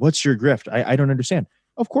 you know, what's your grift? I don't understand.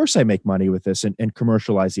 Of course I make money with this and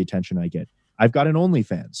commercialize the attention I get. I've got an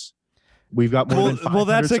OnlyFans. We've got more than 500 Well,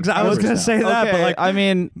 that's exactly. I was going to say that, okay, but like, I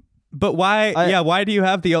mean, but why? Why do you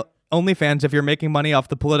have the OnlyFans if you're making money off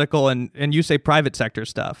the political and you say private sector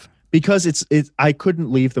stuff? Because I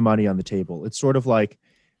couldn't leave the money on the table. It's sort of like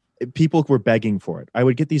people were begging for it. I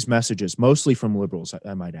would get these messages, mostly from liberals,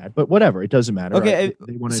 I might add, but whatever, it doesn't matter. Okay,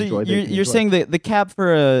 they want to so enjoy. You're saying that the cap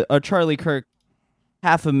for a Charlie Kirk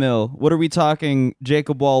 $500,000. What are we talking?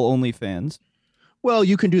 Jacob Wohl OnlyFans. Well,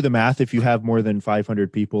 you can do the math if you have more than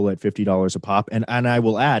 500 people at $50 a pop, and I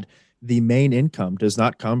will add, the main income does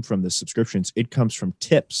not come from the subscriptions; it comes from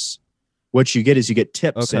tips. What you get is you get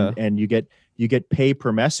tips, okay. and you get pay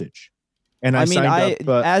per message. And I signed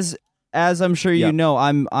up as I'm sure you know,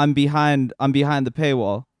 I'm behind the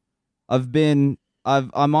paywall. I'm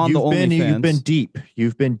on the OnlyFans.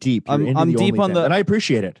 You've been deep. I'm deep on the, and I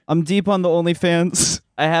appreciate it. I'm deep on the OnlyFans.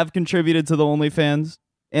 I have contributed to the OnlyFans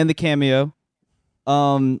and the Cameo.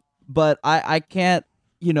 But I can't,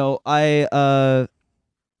 you know,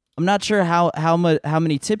 I'm not sure how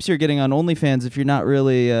many tips you're getting on OnlyFans if you're not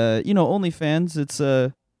really OnlyFans. It's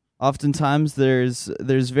oftentimes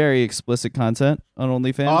there's very explicit content on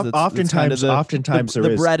OnlyFans. Oftentimes there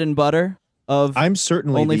the is bread and butter of I'm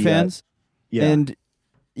certainly OnlyFans, yeah. and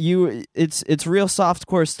it's real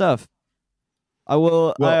softcore stuff. I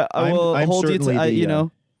will I'm hold you certainly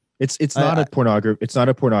to it's not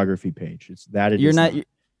a pornography page. It's that you're not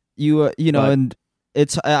not. and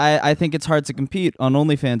it's I think it's hard to compete on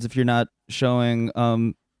OnlyFans if you're not showing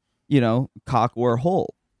cock or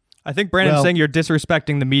hole. I think Brandon's saying you're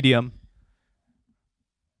disrespecting the medium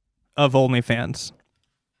of OnlyFans.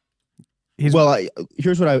 Here's what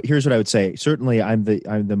I would say. Certainly, I'm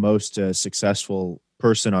the most successful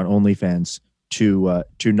person on OnlyFans to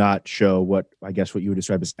not show what you would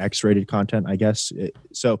describe as X-rated content. I guess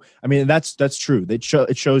so. I mean, that's true. It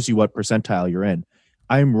shows you what percentile you're in.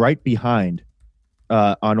 I'm right behind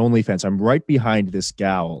on OnlyFans. I'm right behind this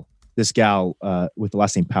gal with the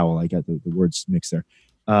last name Powell. I got the words mixed there.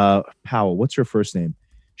 Powell. What's her first name?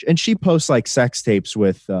 And she posts like sex tapes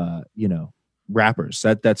with rappers.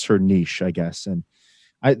 That's her niche, I guess. And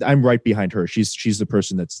I'm right behind her. She's the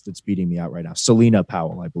person that's beating me out right now. Selena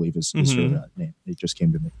Powell, I believe, is her name. It just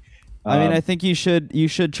came to me. I mean, I think you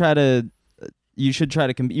should try to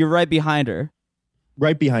compete. You're right behind her.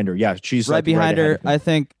 Right behind her, yeah. She's right like behind right her. I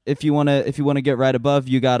think if you wanna get right above,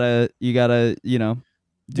 you gotta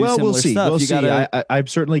do well, we'll see. stuff. We'll you see. I'm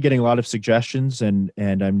certainly getting a lot of suggestions, and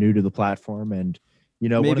I'm new to the platform, and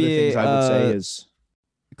one of the things I would say is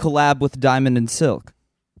collab with Diamond and Silk.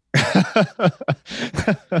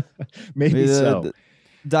 Maybe so.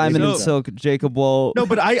 Diamond and Silk, Jacob Wall. No,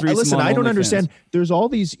 but listen. I don't understand. There's all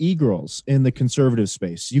these e-girls in the conservative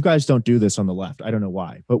space. You guys don't do this on the left. I don't know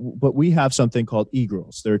why, but we have something called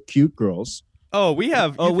e-girls. They're cute girls. Oh, we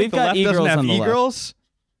have. Oh, we've got e-girls on the left.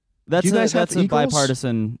 That's a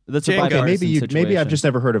bipartisan. That's a bipartisan situation. Maybe I've just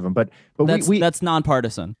never heard of them, but that's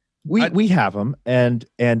nonpartisan. We have them, and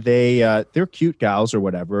they're cute gals or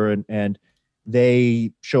whatever, and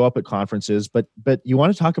they show up at conferences. But you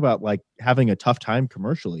want to talk about like having a tough time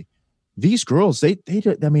commercially? These girls, they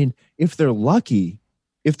I mean, if they're lucky,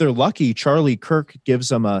 Charlie Kirk gives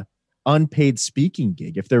them a unpaid speaking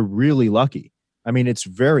gig. If they're really lucky, I mean, it's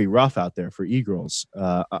very rough out there for e-girls.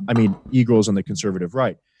 E-girls on the conservative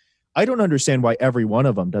right. I don't understand why every one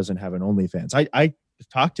of them doesn't have an OnlyFans. I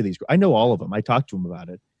talk to these. I know all of them. I talk to them about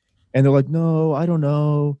it. And they're like, no, I don't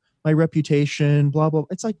know. My reputation, blah, blah.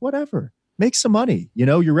 It's like, whatever. Make some money.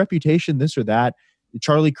 Your reputation, this or that.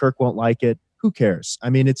 Charlie Kirk won't like it. Who cares? I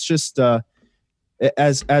mean, it's just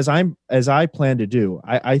as I plan to do.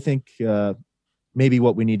 I think maybe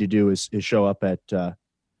what we need to do is show up at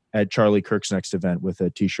Charlie Kirk's next event with a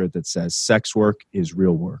T-shirt that says "Sex work is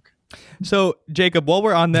real work." So, Jacob, while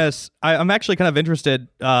we're on this, I'm actually kind of interested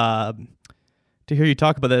to hear you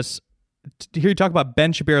talk about this. To hear you talk about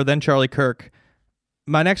Ben Shapiro, then Charlie Kirk.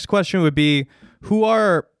 My next question would be, who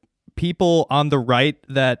are people on the right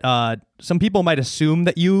that some people might assume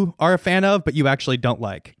that you are a fan of, but you actually don't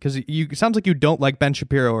like? Because it sounds like you don't like Ben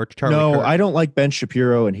Shapiro or Charlie Kirk. No, I don't like Ben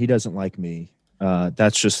Shapiro, and he doesn't like me.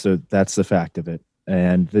 That's the fact of it.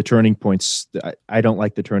 And the turning points, I don't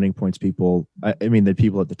like the turning points people. I mean, the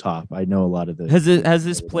people at the top. I know a lot of the. Has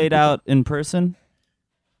this played out in person?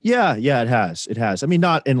 Yeah, it has. It has. I mean,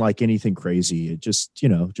 not in like anything crazy. It just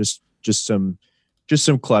some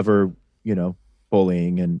clever,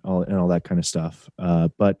 bullying and all that kind of stuff.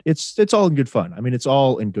 But it's all in good fun. I mean, it's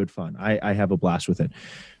all in good fun. I have a blast with it.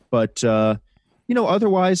 But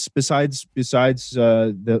otherwise, besides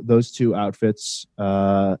those two outfits,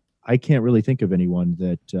 I can't really think of anyone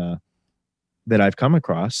that I've come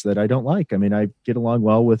across that I don't like. I mean, I get along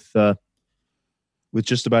well with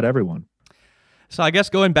just about everyone. So I guess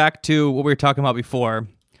going back to what we were talking about before,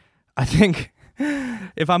 I think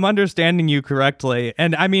if I'm understanding you correctly,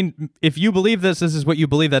 and I mean, if you believe this is what you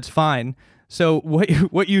believe, that's fine. So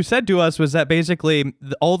what you said to us was that basically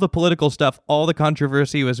all the political stuff, all the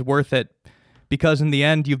controversy was worth it because in the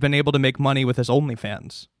end, you've been able to make money with this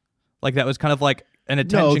OnlyFans. Like that was kind of like an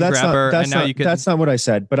attention grabber. That's not what I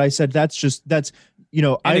said, but I said that's I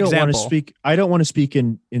don't want to speak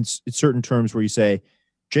in certain terms where you say,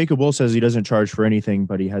 Jacob Wohl says he doesn't charge for anything,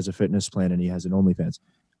 but he has a fitness plan and he has an OnlyFans.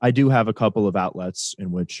 I do have a couple of outlets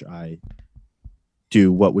in which I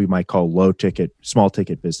do what we might call small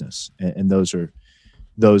ticket business, and those are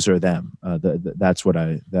them. That's what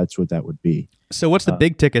that would be. So what's the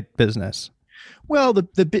big ticket business? Well,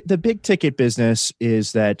 the big ticket business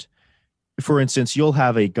is that, for instance, you'll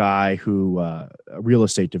have a guy who a real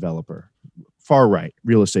estate developer, far right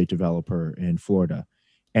real estate developer in Florida.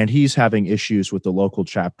 And he's having issues with the local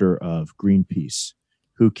chapter of Greenpeace,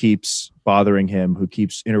 who keeps bothering him, who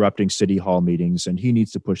keeps interrupting city hall meetings, and he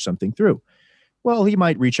needs to push something through. Well, he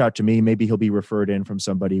might reach out to me. Maybe he'll be referred in from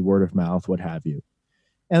somebody, word of mouth, what have you.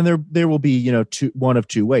 And there will be, one of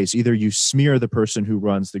two ways. Either you smear the person who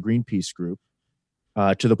runs the Greenpeace group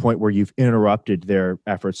to the point where you've interrupted their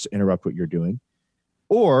efforts to interrupt what you're doing.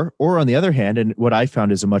 Or on the other hand, and what I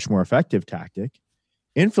found is a much more effective tactic,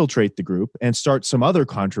 infiltrate the group and start some other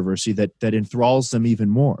controversy that enthralls them even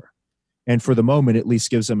more. And for the moment, at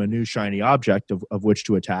least gives them a new shiny object of which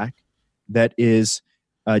to attack that is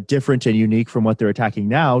different and unique from what they're attacking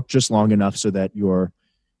now, just long enough so that your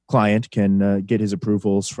client can get his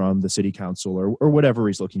approvals from the city council or whatever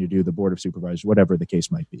he's looking to do, the board of supervisors, whatever the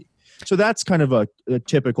case might be. So that's kind of a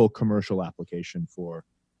typical commercial application for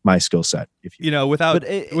my skill set. If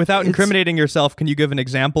without incriminating yourself, can you give an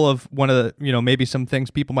example of one of the, maybe some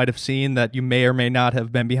things people might have seen that you may or may not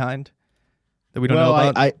have been behind that we don't know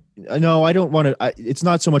about? No, I don't want to. It's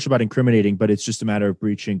not so much about incriminating, but it's just a matter of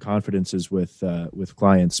breaching confidences with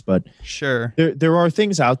clients. But sure, there are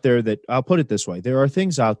things out there that, I'll put it this way: there are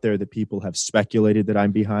things out there that people have speculated that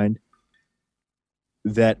I'm behind,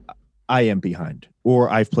 that I am behind,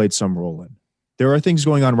 or I've played some role in. There are things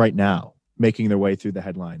going on right now, making their way through the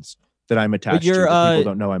headlines that I'm attached to. That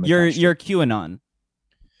people don't know I'm attached to. You're QAnon.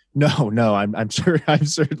 No, I'm sure I'm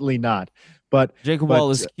certainly not. But Jacob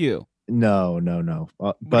Wall is Q. No.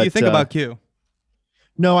 What do you think about Q?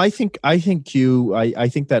 No, I think Q. I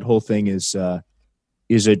think that whole thing is a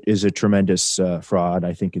tremendous fraud.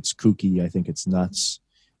 I think it's kooky. I think it's nuts.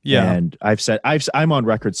 Yeah, and I'm on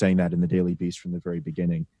record saying that in the Daily Beast from the very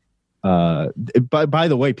beginning. By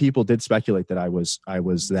the way, people did speculate that I was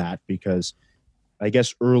that, because I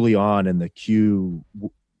guess early on in the Q,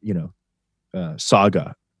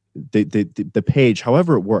 saga. The page,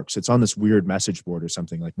 however it works, it's on this weird message board or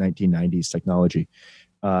something, like 1990s technology.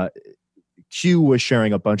 Q was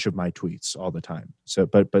sharing a bunch of my tweets all the time. So,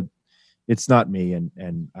 but it's not me,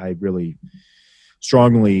 and I really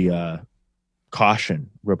strongly caution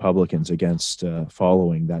Republicans against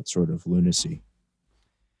following that sort of lunacy.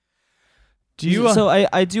 Do you? So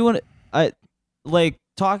I do want to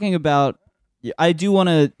talking about. I do want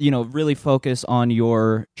to really focus on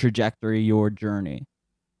your trajectory, your journey.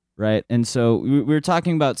 Right. And so we were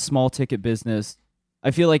talking about small ticket business.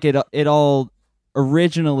 I feel like it all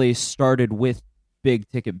originally started with big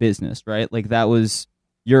ticket business, right? Like that was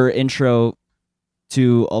your intro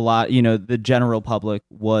to a lot, the general public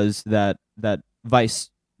was that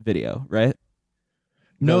Vice video, right?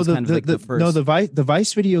 No, the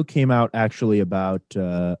Vice video came out actually about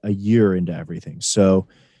a year into everything. So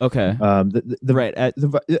okay.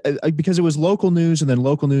 Because it was local news, and then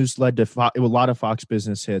local news led to a lot of Fox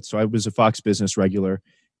Business hits. So I was a Fox Business regular,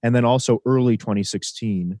 and then also early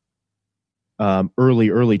 2016, I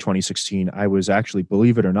was actually,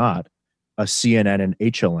 believe it or not, a CNN and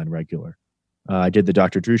HLN regular. I did the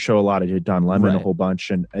Dr. Drew show a lot. I did Don Lemon a whole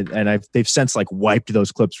bunch, and they've since wiped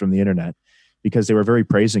those clips from the internet because they were very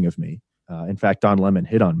praising of me. In fact, Don Lemon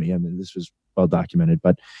hit on me. I mean, this was well documented,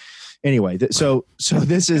 but. Anyway, so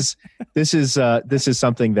this is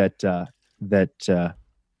something that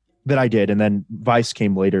I did, and then Vice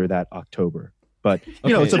came later that October. But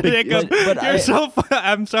it's a big. Jacob, you're so fun.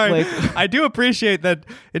 I'm sorry. I do appreciate that.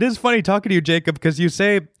 It is funny talking to you, Jacob, because you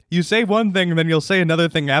say one thing and then you'll say another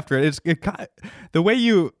thing after it. The way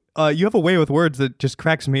you have a way with words that just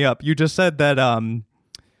cracks me up. You just said that I'm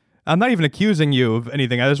not even accusing you of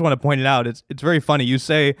anything. I just want to point it out. It's very funny. You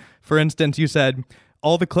say, for instance, you said,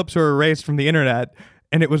 all the clips were erased from the internet,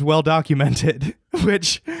 and it was well documented,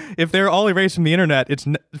 which if they're all erased from the internet, it's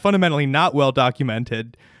fundamentally not well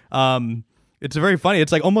documented. It's very funny.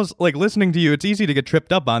 It's almost like listening to you. It's easy to get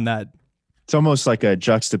tripped up on that. It's almost like a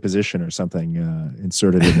juxtaposition or something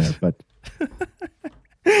inserted in there. But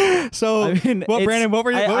so, Brandon, what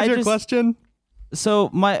was your question? So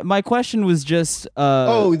my question was just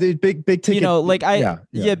the big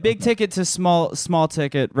ticket. Big ticket to small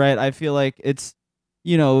ticket, right? I feel like it's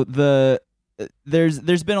there's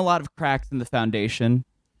been a lot of cracks in the foundation,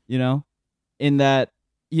 in that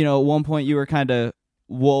at one point you were kind of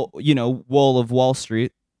wool of Wall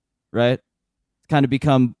Street, right? It's kind of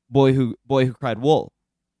become boy who cried wolf,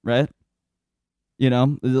 right? There's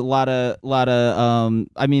a lot of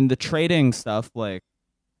I mean the trading stuff, was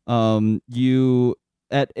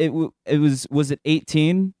it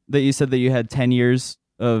 18 that you said that you had 10 years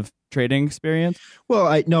of trading experience? Well,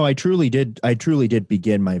 I truly did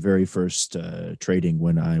begin my very first trading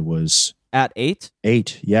when I was at 8.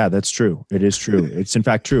 Yeah, that's true. It is true. It's in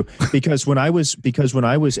fact true, because when I was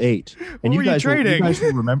 8, and you guys will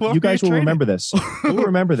remember this. You'll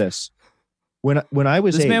remember this. When I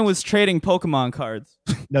was This 8, man was trading Pokemon cards.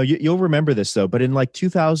 no, you'll remember this though. But in like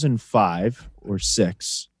 2005 or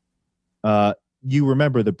 6, you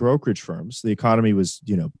remember the brokerage firms. The economy was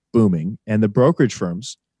booming, and the brokerage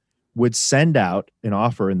firms would send out an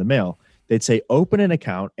offer in the mail. They'd say, open an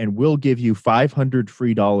account and we'll give you $500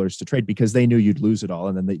 free to trade, because they knew you'd lose it all,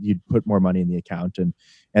 and then you'd put more money in the account, and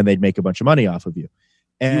they'd make a bunch of money off of you.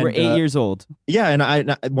 And you were 8 years old. Yeah,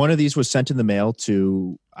 and one of these was sent in the mail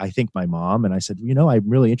to, I think, my mom, and I said, I'm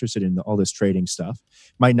really interested in all this trading stuff.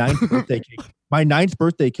 My ninth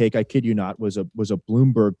birthday cake, I kid you not, was a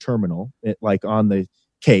Bloomberg terminal. Like on the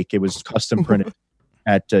cake, it was custom printed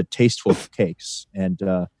at Tasteful Cakes, and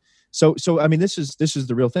so I mean, this is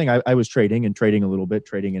the real thing. I was trading a little bit,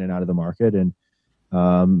 trading in and out of the market, and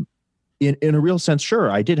in a real sense,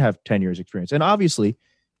 sure, I did have 10 years experience, and obviously,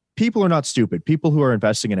 people are not stupid. People who are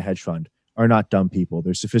investing in a hedge fund are not dumb people.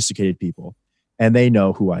 They're sophisticated people, and they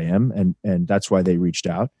know who I am, and that's why they reached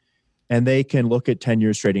out. And they can look at 10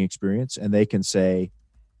 years trading experience, and they can say,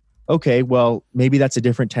 okay, well, maybe that's a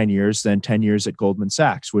different 10 years than 10 years at Goldman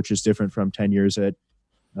Sachs, which is different from 10 years at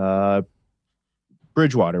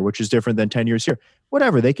Bridgewater, which is different than 10 years here.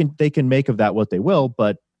 Whatever, they can make of that what they will,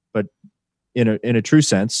 but in a true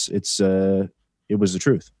sense, it was the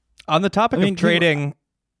truth. On the topic of trading,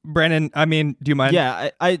 Brandon, I mean, do you mind? Yeah,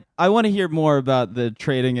 I want to hear more about the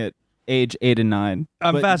trading at age 8 and 9.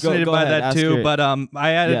 I'm fascinated by that too, but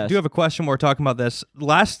do have a question while we're talking about this.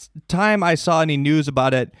 Last time I saw any news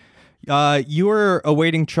about it, you were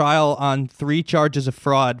awaiting trial on 3 charges of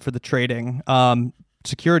fraud for the trading,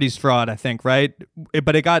 securities fraud, I think, right?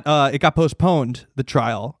 But it got postponed, the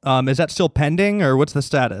trial. Is that still pending, or what's the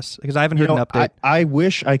status? Because I haven't heard an update. I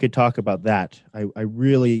wish I could talk about that. I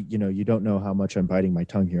really, you don't know how much I'm biting my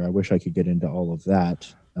tongue here. I wish I could get into all of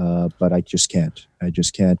that, but I just can't.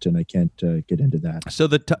 And I can't get into that. So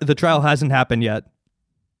the trial hasn't happened yet.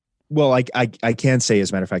 Well, I can say, as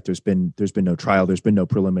a matter of fact, there's been no trial. There's been no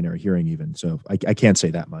preliminary hearing even. So I can't say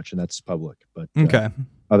that much, and that's public. But okay.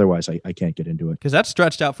 Otherwise, I can't get into it. Because that's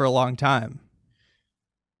stretched out for a long time.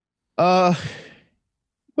 Well,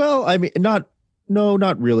 I mean, not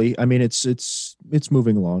really. I mean, it's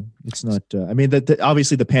moving along. It's not. I mean,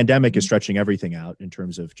 obviously the pandemic is stretching everything out in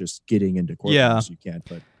terms of just getting into court. Yeah, you can't.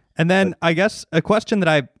 And then I guess a question that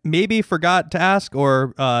I maybe forgot to ask,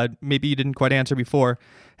 or maybe you didn't quite answer before.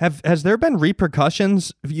 Has there been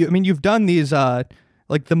repercussions? You've done these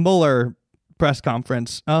like the Mueller press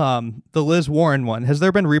conference, the Liz Warren one. Has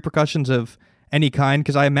there been repercussions of any kind?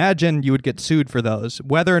 Because I imagine you would get sued for those,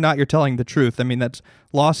 whether or not you're telling the truth. I mean,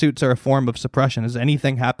 lawsuits are a form of suppression. Has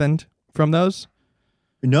anything happened from those?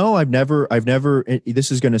 No, I've never.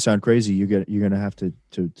 This is going to sound crazy. You're going to have to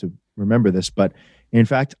remember this, but in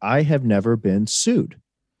fact, I have never been sued.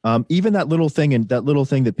 Even that little thing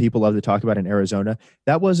that people love to talk about in Arizona,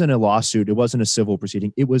 that wasn't a lawsuit. It wasn't a civil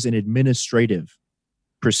proceeding. It was an administrative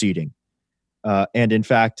proceeding. And in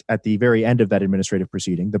fact, at the very end of that administrative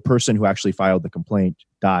proceeding, the person who actually filed the complaint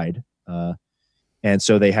died. And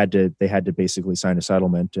so they had to basically sign a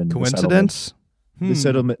settlement. And coincidence?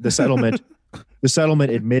 The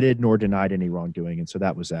settlement admitted nor denied any wrongdoing. And so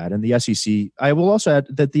that was that. And the SEC, I will also add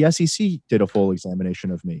that the SEC did a full examination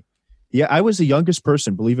of me. Yeah, I was the youngest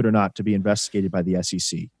person, believe it or not, to be investigated by the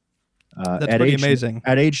SEC. That's pretty amazing.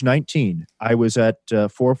 At age 19, I was at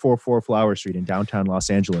 444 Flower Street in downtown Los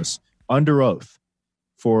Angeles under oath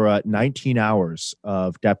for 19 hours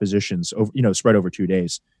of depositions, spread over 2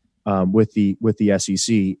 days, with the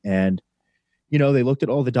SEC. And they looked at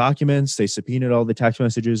all the documents, they subpoenaed all the text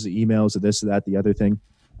messages, the emails, of this, that, the other thing.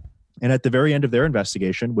 And at the very end of their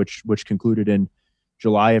investigation, which concluded in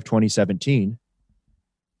July of 2017.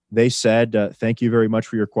 They said, thank you very much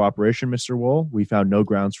for your cooperation, Mr. Wohl. We found no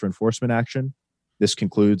grounds for enforcement action. This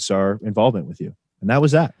concludes our involvement with you. And that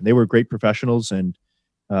was that. They were great professionals. And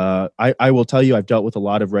I will tell you, I've dealt with a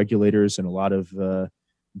lot of regulators and a lot of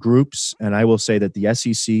groups. And I will say that the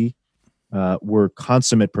SEC were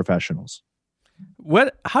consummate professionals.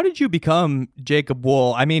 How did you become Jacob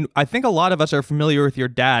Wohl? I mean, I think a lot of us are familiar with your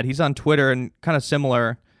dad. He's on Twitter and kind of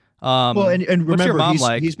similar. Well, and remember, what's your mom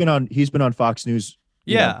he's been on Fox News.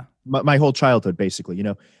 Yeah. My whole childhood, basically.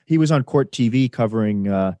 He was on Court TV covering,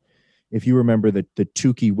 if you remember, the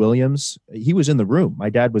Tukey Williams. He was in the room. My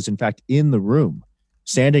dad was, in fact, in the room,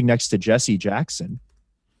 standing next to Jesse Jackson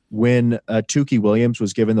when Tukey Williams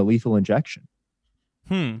was given the lethal injection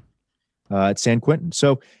at San Quentin.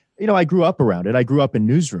 So, I grew up around it. I grew up in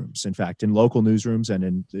newsrooms, in fact, in local newsrooms and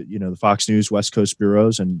in, the Fox News West Coast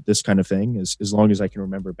bureaus and this kind of thing, as long as I can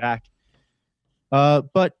remember back.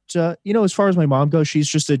 But as far as my mom goes, she's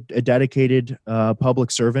just a dedicated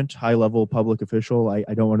public servant, high level public official.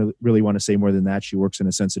 I don't really want to say more than that. She works in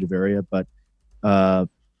a sensitive area, but but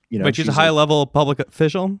she's a high level public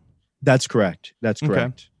official. That's correct. That's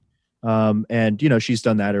correct. Okay. And she's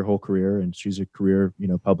done that her whole career, and she's a career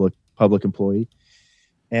public employee.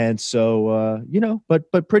 And so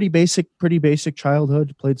but pretty basic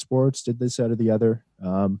childhood. Played sports, did this, that, or the other.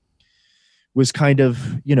 Was kind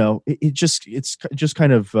of, it's just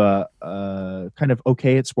kind of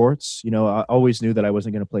okay at sports. I always knew that I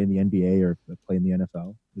wasn't going to play in the NBA or play in the NFL.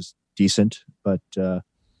 It was decent, but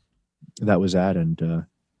that was that. And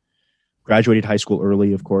graduated high school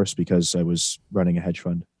early, of course, because I was running a hedge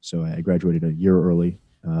fund. So I graduated a year early.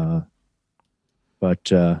 But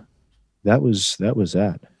that was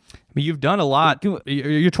that. I mean, you've done a lot.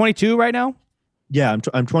 You're 22 right now? Yeah,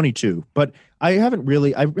 I'm 22, but I haven't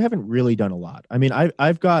really done a lot. I mean,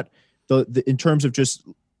 I've got the in terms of just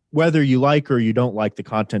whether you like or you don't like the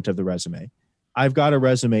content of the resume, I've got a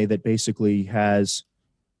resume that basically has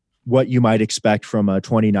what you might expect from a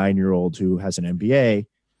 29-year-old who has an MBA,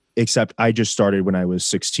 except I just started when I was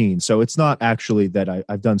 16. So it's not actually that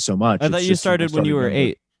I've done so much. I thought you started when you were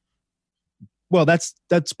 8. Well, that's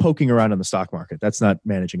poking around on the stock market. That's not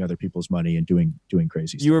managing other people's money and doing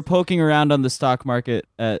crazy stuff. You were poking around on the stock market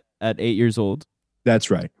at 8 years old. That's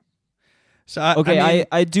right. So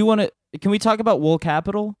I do want to. Can we talk about Wool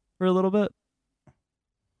Capital for a little bit?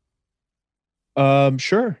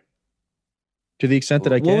 Sure. To the extent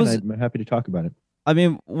that I can, I'm happy to talk about it. I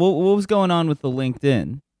mean, what was going on with the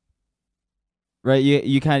LinkedIn? Right,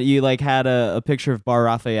 you had a picture of Bar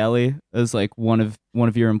Raffaelli as like one of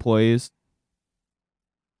your employees.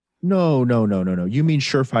 No. You mean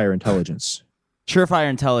Surefire Intelligence? Surefire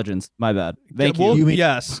Intelligence. My bad. Thank you. You mean,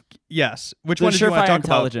 yes. Which one did you want to talk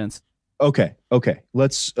Intelligence. About?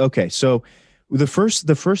 Okay. So the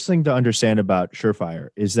first thing to understand about Surefire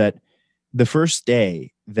is that the first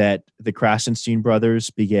day that the Krasenstein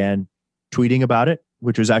brothers began tweeting about it,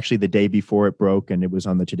 which was actually the day before it broke, and it was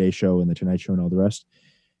on the Today Show and the Tonight Show and all the rest,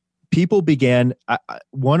 people began.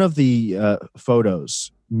 One of the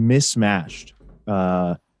photos mismatched.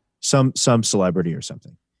 Some celebrity or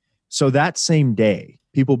something. So that same day,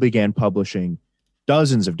 people began publishing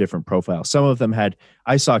dozens of different profiles. Some of them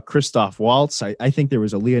I saw Christoph Waltz. I think there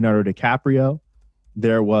was a Leonardo DiCaprio.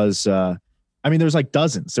 There was, there's like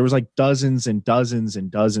dozens. There was like dozens and dozens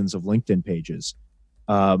and dozens of LinkedIn pages.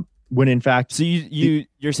 When in fact... So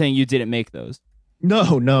you're saying you didn't make those?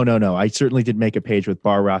 No. I certainly did make a page with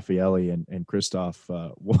Bar Raffaelli and Christoph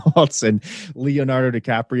Waltz and Leonardo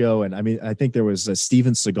DiCaprio. And I think there was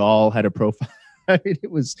Steven Seagal had a profile.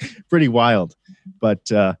 It was pretty wild.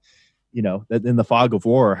 But, in the fog of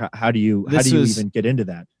war, how do you even get into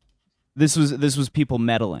that? This was people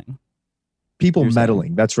meddling. People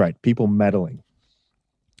meddling. That's right. People meddling.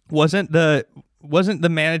 Wasn't the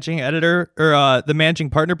managing editor or the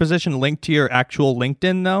managing partner position linked to your actual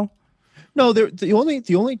LinkedIn though? No, the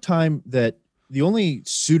only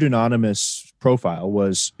pseudonymous profile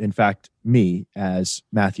was, in fact, me as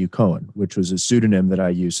Matthew Cohen, which was a pseudonym that I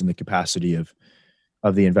used in the capacity of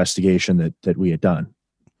the investigation that we had done,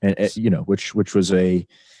 and which was a.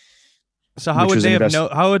 So how would they have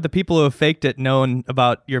how would the people who have faked it known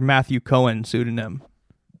about your Matthew Cohen pseudonym?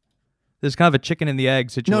 There's kind of a chicken and the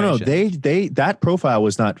egg situation. No, that profile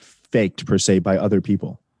was not faked per se by other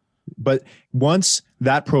people. But once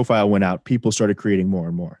that profile went out, people started creating more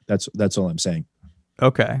and more. That's all I'm saying.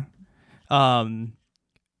 Okay. But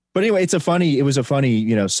anyway, it was a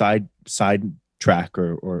funny, side track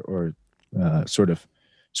or sort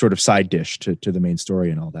of side dish to the main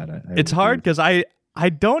story and all that. It's hard because I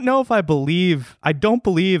don't know if I don't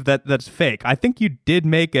believe that that's fake. I think you did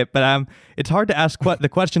make it, but it's hard to ask the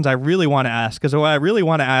questions I really want to ask, because what I really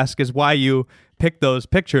want to ask is why you picked those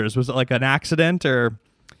pictures. Was it like an accident, or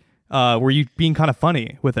were you being kind of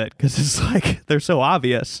funny with it? Because it's like they're so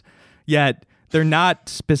obvious, yet they're not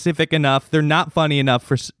specific enough. They're not funny enough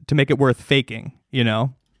to make it worth faking.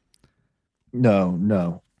 No. I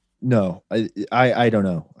don't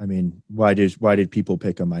know. I mean, why did people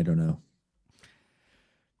pick them? I don't know.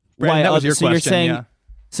 Brandon, that was your question. You're saying, yeah.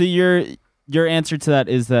 So your answer to that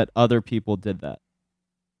is that other people did that.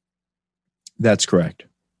 That's correct.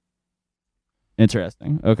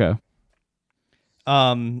 Interesting. Okay.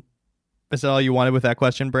 Is that all you wanted with that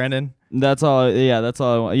question, Brandon? That's all. Yeah, that's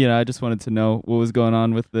all. I just wanted to know what was going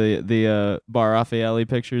on with the Bar Raffaelli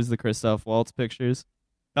pictures, the Christoph Waltz pictures.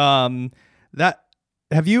 That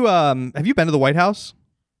have you been to the White House?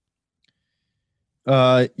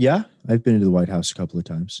 Yeah, I've been to the White House a couple of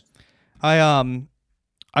times. I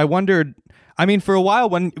wondered. I mean, for a while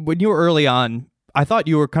when you were early on, I thought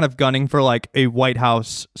you were kind of gunning for like a White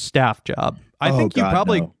House staff job. I think you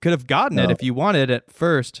probably could have gotten it if you wanted it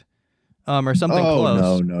first, or something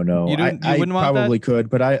close. No. You wouldn't want probably that? could,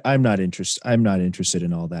 but I'm not interested. I'm not interested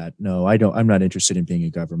in all that. No, I don't. I'm not interested in being a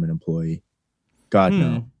government employee. God,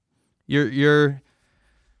 no. You're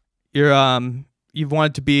you've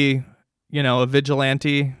wanted to be, a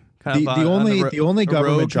vigilante kind of. The only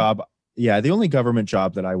government rogue job. Yeah, the only government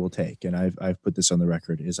job that I will take, and I've put this on the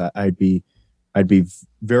record, is I'd be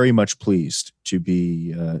very much pleased to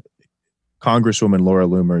be Congresswoman Laura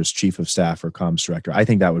Loomer's chief of staff or comms director. I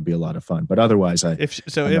think that would be a lot of fun. But otherwise, if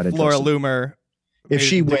Laura Loomer, if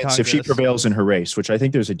she wins, if she prevails in her race, which I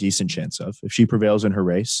think there's a decent chance of, if she prevails in her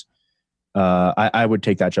race, I would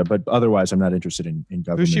take that job. But otherwise, I'm not interested in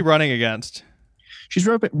government. Who's she running against? She's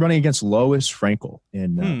running against Lois Frankel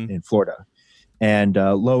in Florida. And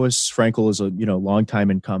Lois Frankel is a longtime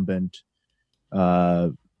incumbent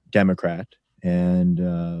Democrat, and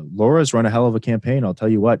Laura's run a hell of a campaign. I'll tell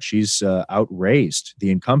you what, she's outraised the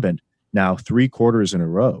incumbent now 3 quarters in a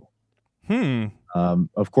row.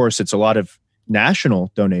 Of course, it's a lot of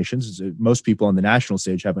national donations. Most people on the national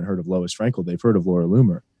stage haven't heard of Lois Frankel; they've heard of Laura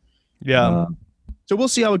Loomer. Yeah. So we'll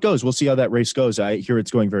see how it goes. We'll see how that race goes. I hear it's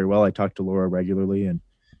going very well. I talk to Laura regularly,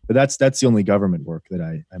 but that's the only government work that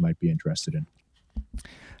I might be interested in.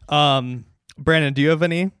 Brandon, do you have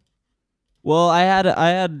any? Well, I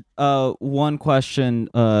had one question,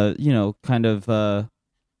 kind of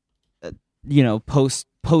post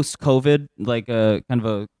COVID, like a kind of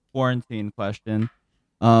a quarantine question.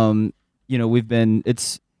 It's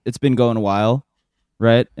been going a while,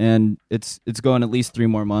 right? And it's going at least 3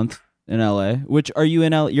 more months in LA. Which are you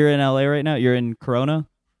in you're in LA right now? You're in Corona?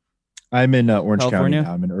 I'm in Orange California? County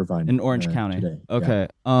now. I'm in Irvine. In Orange County. Today. Okay.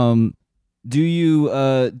 Yeah. Do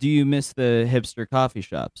you miss the hipster coffee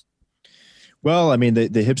shops? Well, I mean, the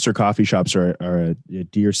hipster coffee shops are a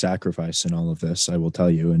dear sacrifice in all of this, I will tell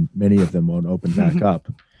you, and many of them won't open back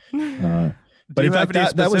up. But in fact,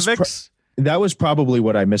 that was probably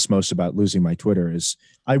what I missed most about losing my Twitter. Is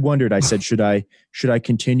I wondered. I said, should I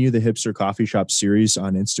continue the hipster coffee shop series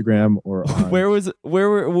on Instagram or on... where was the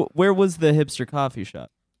hipster coffee shop?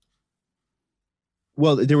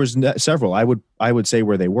 Well, there was several. I would say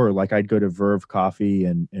where they were. Like I'd go to Verve Coffee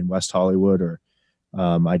in West Hollywood, or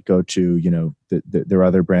I'd go to their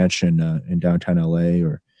other branch in downtown LA,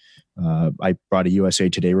 or I brought a USA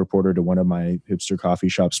Today reporter to one of my hipster coffee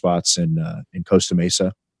shop spots in Costa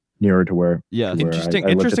Mesa, nearer to where. Yeah, interesting.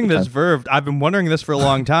 This Verve. I've been wondering this for a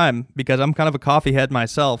long time because I'm kind of a coffee head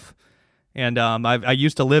myself, and I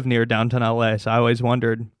used to live near downtown LA, so I always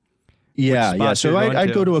wondered. Yeah. So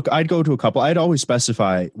I'd go to a couple. I'd always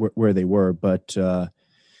specify where they were, but I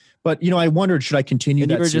wondered, should I continue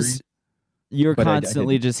that series? You're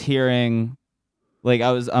constantly just hearing, like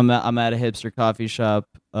I'm at a hipster coffee shop.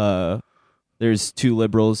 There's 2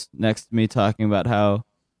 liberals next to me talking about how,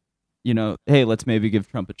 hey, let's maybe give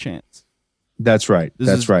Trump a chance. That's right.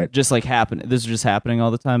 That's right. Just like happening. This is just happening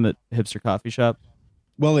all the time at hipster coffee shop.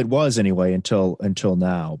 Well, it was anyway until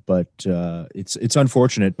now, but it's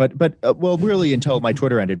unfortunate. But really until my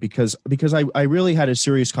Twitter ended, because I really had a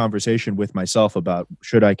serious conversation with myself about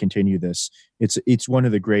should I continue this. It's one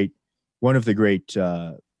of the great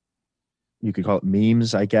you could call it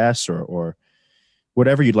memes, I guess, or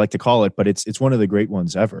whatever you'd like to call it, but it's one of the great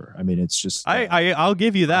ones ever. I mean, it's just I'll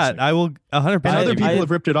give you that. I will 100%. And other people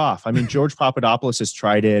have ripped it off. I mean, George Papadopoulos has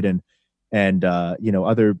tried it, and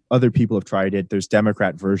other people have tried it. There's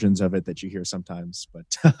Democrat versions of it that you hear sometimes, but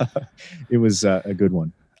it was a good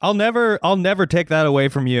one. I'll never take that away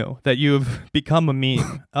from you, that you've become a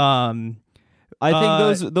meme.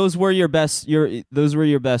 I think those were your best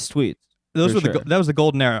tweets. That was the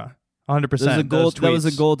golden era. 100%. That was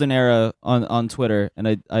a golden era on Twitter, and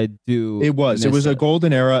I do. It was a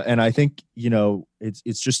golden era, and I think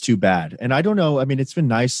it's just too bad. And I don't know. I mean, it's been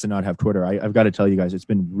nice to not have Twitter. I've got to tell you guys, it's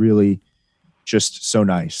been really just so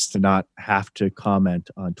nice to not have to comment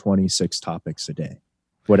on 26 topics a day,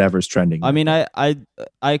 whatever's trending. I mean, I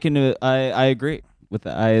agree with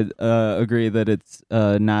that. I agree that it's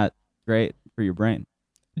not great for your brain.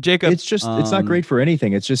 Jacob, it's not great for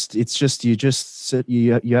anything. It's just you just sit,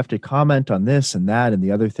 you have to comment on this and that and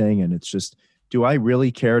the other thing, and it's just, do I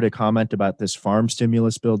really care to comment about this farm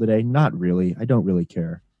stimulus bill today? Not really. I don't really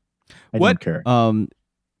care. I don't care.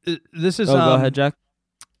 This is. Go ahead, Jack.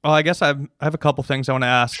 Well, I guess I have a couple things I want to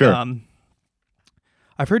ask. Sure.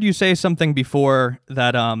 I've heard you say something before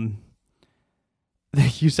that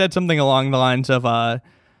you said something along the lines of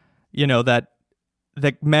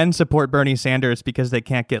that men support Bernie Sanders because they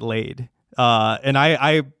can't get laid. And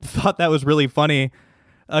I thought that was really funny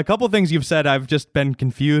A couple things you've said I've just been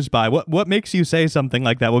confused by. What makes you say something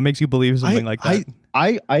like that? What makes you believe something like that?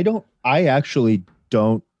 I actually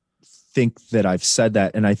don't think that I've said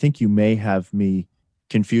that, and I think you may have me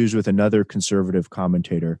confused with another conservative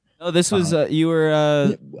commentator. No, this was you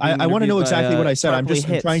were. I want to know exactly what I said. I'm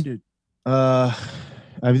trying to.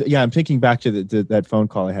 I'm thinking back to that phone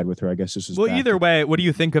call I had with her. I guess this is. Well, either way, what do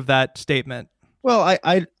you think of that statement? Well,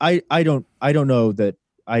 I don't know that.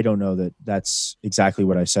 I don't know that that's exactly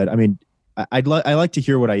what I said. I mean, I like to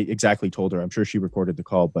hear what I exactly told her. I'm sure she recorded the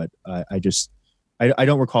call, but I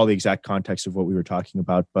don't recall the exact context of what we were talking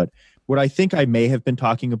about. But what I think I may have been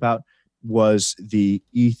talking about was the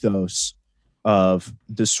ethos of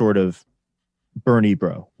the sort of Bernie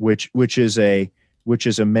bro, which is a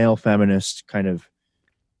male feminist kind of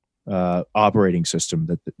operating system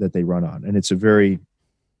that they run on, and it's a very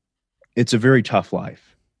tough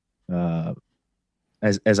life.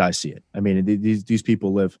 As I see it, I mean, these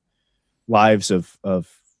people live lives of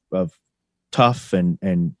tough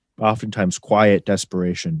and oftentimes quiet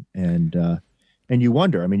desperation, and you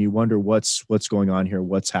wonder. I mean, you wonder what's going on here,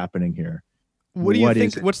 what's happening here. What do you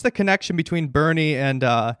think? What's the connection between Bernie and?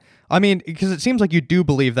 I mean, because it seems like you do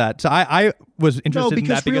believe that. So I was interested in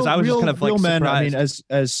that because I was just kind of like surprised.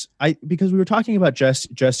 I mean, because we were talking about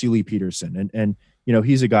Jesse Lee Peterson, and you know,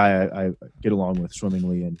 he's a guy I get along with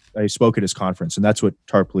swimmingly, and I spoke at his conference, and that's what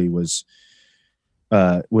Tarpley was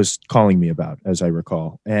calling me about, as I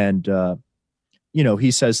recall. And you know,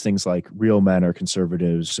 he says things like real men are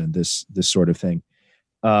conservatives and this sort of thing.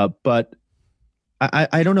 But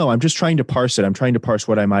I don't know. I'm just trying to parse it. I'm trying to parse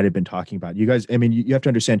what I might have been talking about. You guys, I mean, you have to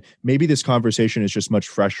understand, maybe this conversation is just much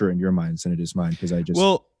fresher in your minds than it is mine, because I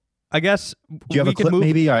guess. Do you have a clip?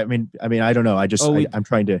 Maybe. I mean, I don't know. I'm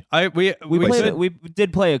trying to. We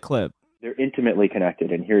did play a clip. They're intimately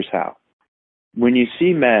connected, and here's how. When you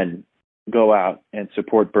see men go out and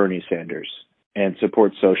support Bernie Sanders and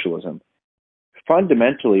support socialism,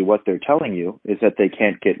 fundamentally, what they're telling you is that they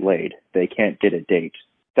can't get laid. They can't get a date.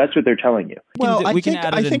 That's what they're telling you. Well, I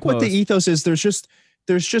think what the ethos is, there's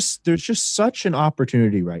just such an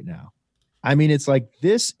opportunity right now. I mean, it's like,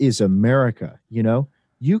 this is America, you know.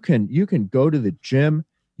 You can go to the gym,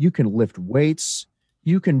 you can lift weights,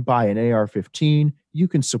 you can buy an AR-15, you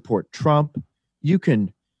can support Trump, you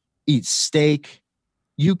can eat steak,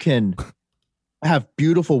 you can have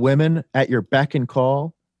beautiful women at your beck and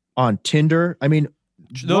call on Tinder. I mean,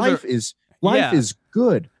 life is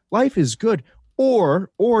good. Life is good.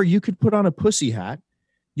 Or you could put on a pussy hat,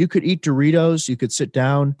 you could eat Doritos, you could sit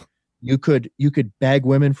down, you could beg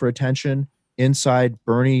women for attention inside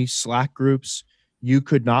Bernie Slack groups. You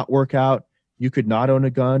could not work out. You could not own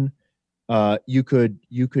a gun. You could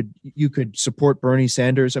support Bernie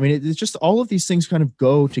Sanders. I mean, it's just all of these things kind of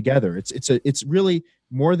go together. It's really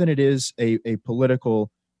more than it is a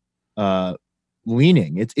political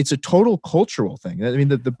leaning. It's a total cultural thing. I mean,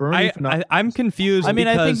 the Bernie. I'm confused. I mean,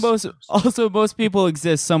 I think most people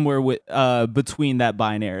exist somewhere between that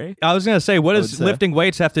binary. I was going to say, what does lifting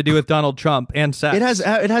weights have to do with Donald Trump and sex?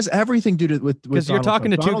 It has everything to do with because you're talking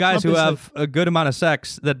to two guys who have a good amount of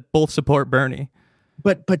sex that both support Bernie.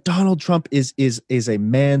 But Donald Trump is a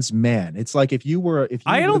man's man. It's like if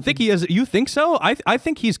I don't think he is. You think so? I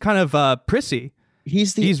think he's kind of prissy.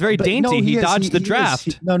 He's very dainty. No, he dodged the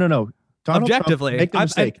draft. No. Donald Objectively, Trump, make no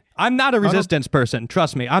mistake. I'm not a resistance person.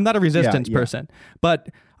 Trust me, I'm not a resistance person. But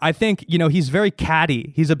I think, you know, he's very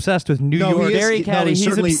catty. He's obsessed with New York. Very catty. He's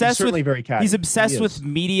obsessed with very catty. He's obsessed with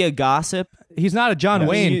media gossip. He's not a John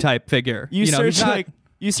Wayne type figure. You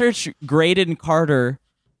search Graydon Carter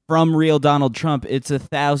from real Donald Trump. It's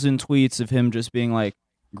 1,000 tweets of him just being like,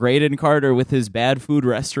 Graydon Carter with his bad food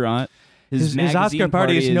restaurant. His Oscar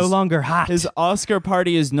party is no longer hot. His Oscar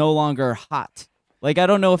party is no longer hot. Like, I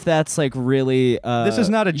don't know if that's like really. This is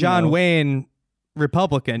not a John Wayne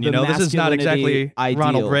Republican. You know, this is not exactly ideal.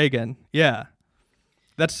 Ronald Reagan. Yeah,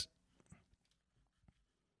 that's.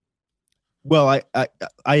 Well,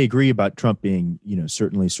 I agree about Trump being, you know,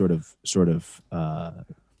 certainly sort of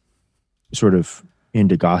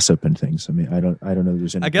into gossip and things. I mean, I don't know.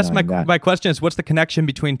 There's any. I guess my question is, what's the connection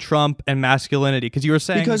between Trump and masculinity? Because you were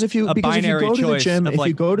saying if you go to the gym, if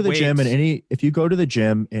you go to the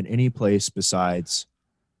gym in any place besides,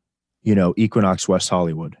 you know, Equinox West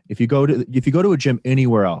Hollywood, if you go to a gym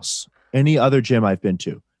anywhere else, any other gym I've been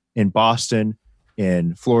to in Boston,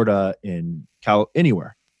 in Florida, in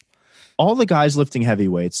anywhere, all the guys lifting heavy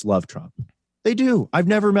weights love Trump. They do. I've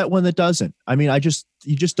never met one that doesn't. I mean,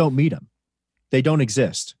 you just don't meet them. They don't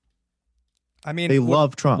exist. I mean, they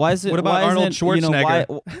love Trump. Why is it? What about Arnold Schwarzenegger?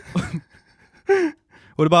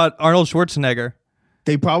 What about Arnold Schwarzenegger?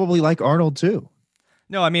 They probably like Arnold too.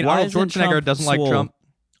 No, I mean, Arnold Schwarzenegger doesn't like Trump.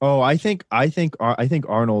 Oh,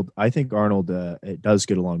 Arnold. It does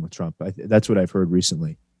get along with Trump. That's what I've heard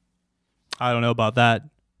recently. I don't know about that,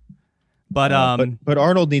 but but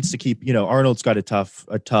Arnold needs to keep. Arnold's got a tough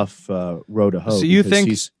road to hoe. So you think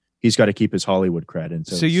he's got to keep his Hollywood cred? And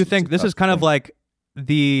so you think this is kind of like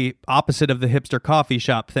the opposite of the hipster coffee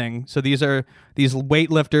shop thing? So these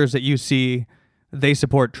weightlifters that you see, they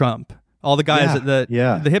support Trump. All the guys at the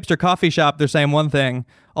hipster coffee shop, they're saying one thing.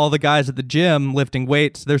 All the guys at the gym lifting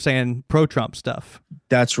weights, they're saying pro-Trump stuff.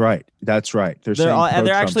 That's right.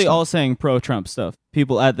 They're actually all saying pro-Trump stuff.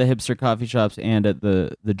 People at the hipster coffee shops and at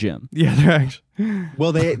the gym. Yeah, they're actually.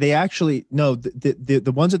 Well, they actually no.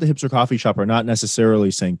 The ones at the hipster coffee shop are not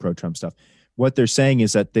necessarily saying pro-Trump stuff. What they're saying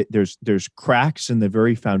is that there's cracks in the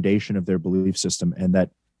very foundation of their belief system, and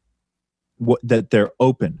that they're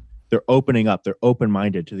open. They're opening up. They're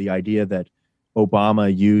open-minded to the idea that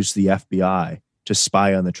Obama used the FBI to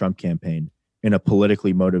spy on the Trump campaign in a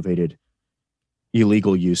politically motivated,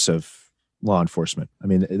 illegal use of law enforcement. I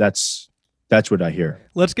mean, that's what I hear.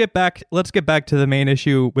 Let's get back to the main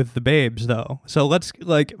issue with the babes, though. So let's,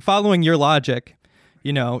 following your logic,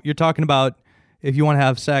 you're talking about if you want to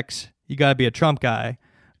have sex, you got to be a Trump guy.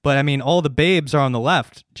 But I mean, all the babes are on the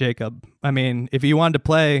left, Jacob. I mean, if you wanted to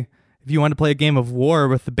play a game of war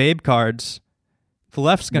with the babe cards, the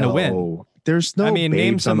left's going to win. There's no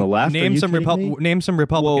babes on the left. Name some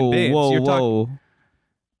Republican babes. Whoa.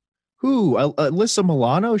 Alyssa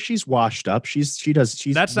Milano? She's washed up. She's.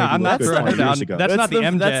 That's not. I'm not throwing her down. That's not the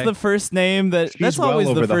MJ. That's the first name that. That's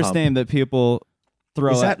always the first name that people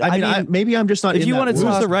throw at. I mean, maybe I'm just not. If you want to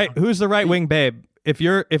talk, who's the right wing babe? If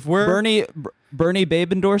we're Bernie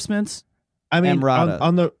babe endorsements. I mean,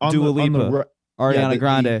 Emrata, Dua Lipa, Ariana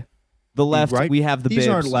Grande. The left, right? We have the These babes.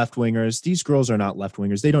 aren't left wingers. These girls are not left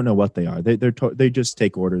wingers. They don't know what they are. They just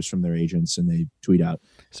take orders from their agents and they tweet out.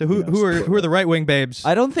 So who are the right wing babes?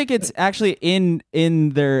 I don't think it's actually in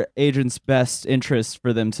their agent's best interest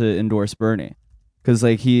for them to endorse Bernie, because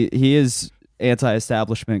he is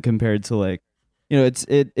anti-establishment compared to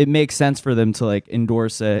it makes sense for them to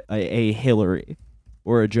endorse a Hillary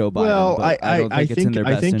or a Joe Biden. Well, but I don't think it's in their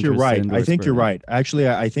best interest. You're right. I think you're right. Actually,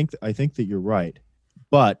 I think that you're right,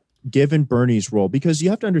 but. Given Bernie's role, because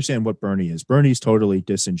you have to understand what Bernie is. Bernie's totally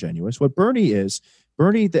disingenuous. What Bernie is,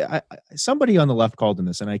 somebody on the left called him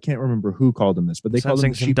this, and I can't remember who called him this, but they called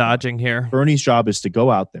him some dodging here. Bernie's job is to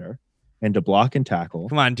go out there and to block and tackle.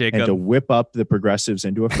 Come on, Jacob. And to whip up the progressives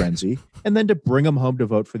into a frenzy, and then to bring them home to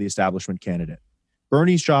vote for the establishment candidate.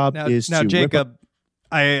 Bernie's job is to Jacob.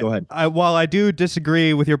 Go ahead. While I do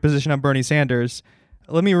disagree with your position on Bernie Sanders,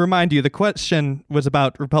 let me remind you, the question was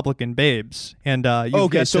about Republican babes, and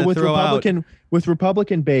so with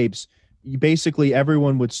Republican babes, basically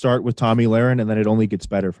everyone would start with Tomi Lahren, and then it only gets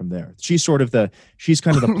better from there. She's kind of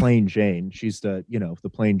the plain Jane. She's the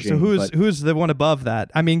plain Jane. So who's the one above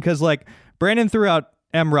that? I mean, because Brandon threw out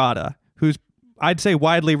Emrata, who's I'd say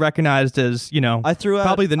widely recognized as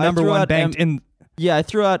probably the number one banked in. Yeah, I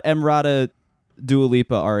threw out Emrata, Dua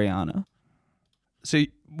Lipa, Ariana. So.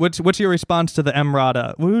 What's your response to the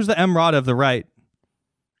Emrata? Who's the Emrata of the right?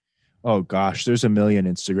 Oh gosh, there's a million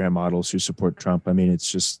Instagram models who support Trump. I mean, it's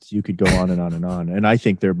just you could go on and on and on. And I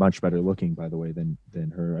think they're much better looking, by the way, than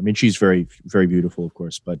her. I mean, she's very, very beautiful, of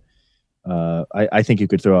course, but I think you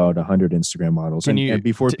could throw out 100 Instagram models. And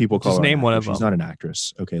before people call her name one of them. She's not an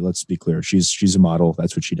actress. Okay, let's be clear. She's a model.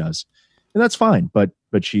 That's what she does, and that's fine. But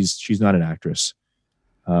she's not an actress.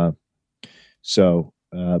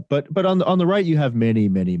 But on the right, you have many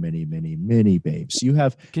babes. You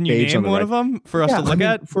have. Can you name one of them for us to look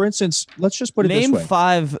at? For instance, let's just put it this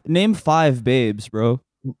way. Name five babes, bro.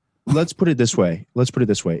 Let's put it this way.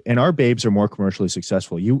 And our babes are more commercially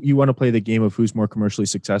successful. You want to play the game of who's more commercially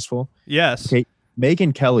successful? Yes. Okay.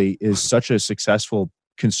 Megyn Kelly is such a successful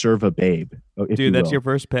conserva babe. Dude, that's your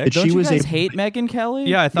first pick. Don't you guys hate Megyn Kelly?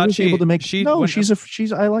 Yeah, I thought she was able to make.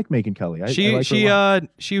 I like Megyn Kelly.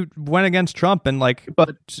 She went against Trump and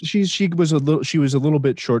but she was a little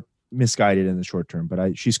bit misguided in the short term.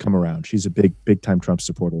 But she's come around. She's a big time Trump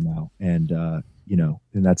supporter now, and and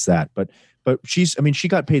that's that. But she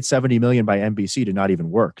got paid $70 million by NBC to not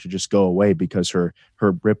even work, to just go away because her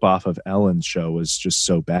ripoff of Ellen's show was just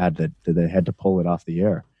so bad that they had to pull it off the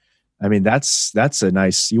air. I mean, that's a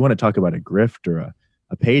nice. You want to talk about a grift or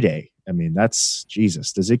a payday? I mean, that's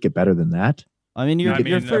Jesus. Does it get better than that? I mean,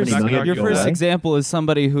 your first example is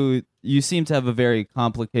somebody who you seem to have a very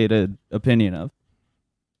complicated opinion of.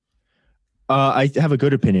 I have a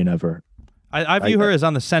good opinion of her. I view her as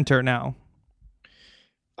on the center now.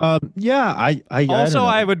 I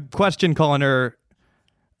would question calling her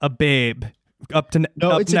a babe up to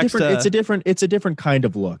No, up it's a next different. to, It's a different kind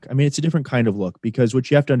of look. I mean, it's a different kind of look because what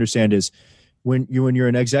you have to understand is when you're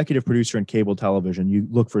an executive producer in cable television, you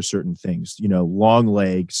look for certain things. You know, long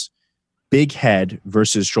legs, big head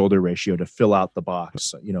versus shoulder ratio to fill out the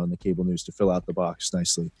box. You know, in the cable news to fill out the box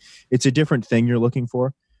nicely. It's a different thing you're looking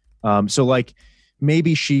for. So like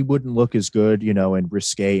maybe she wouldn't look as good, you know, in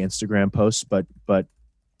risque Instagram posts, but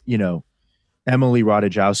you know, Emily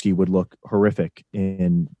Ratajkowski would look horrific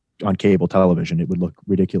on cable television. It would look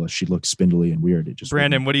ridiculous. She'd look spindly and weird. It just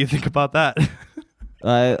Brandon, what do you think about that?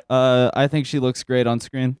 I think she looks great on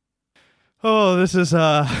screen. Oh, this is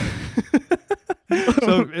so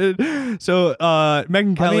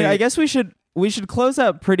Megyn Kelly. I mean, I guess we should close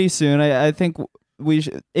out pretty soon. I think we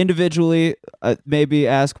should individually maybe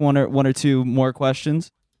ask one or two more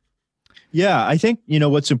questions. Yeah, I think you know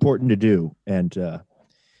what's important to do, and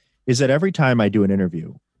is that every time I do an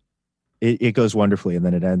interview, it goes wonderfully, and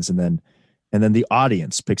then it ends, and then the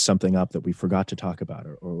audience picks something up that we forgot to talk about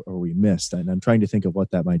or we missed. And I'm trying to think of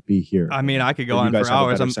what that might be here. I mean, I could go on you guys for have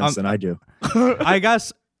hours. a better sense than I do. I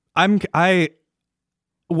guess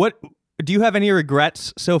what do you have any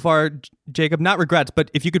regrets so far, Jacob? Not regrets,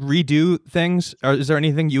 but if you could redo things, or is there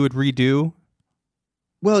anything you would redo?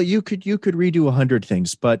 Well, you could redo 100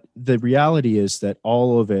 things, but the reality is that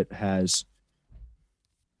all of it has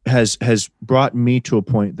brought me to a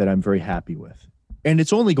point that I'm very happy with, and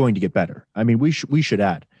it's only going to get better. I mean, we should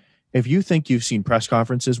add, if you think you've seen press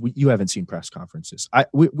conferences, you haven't seen press conferences.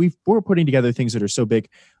 We're putting together things that are so big.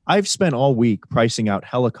 I've spent all week pricing out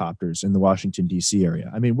helicopters in the Washington D.C.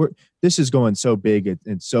 area. I mean, this is going so big,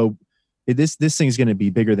 and so this thing is going to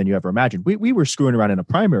be bigger than you ever imagined. We were screwing around in a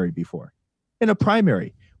primary before. In a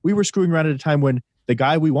primary, we were screwing around at a time when the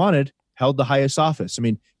guy we wanted held the highest office. I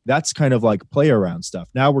mean, that's kind of like play around stuff.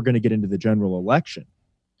 Now we're going to get into the general election.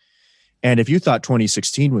 And if you thought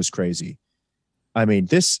 2016 was crazy, I mean,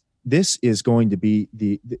 this is going to be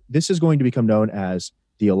this is going to become known as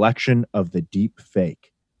the election of the deep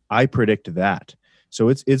fake. I predict that. So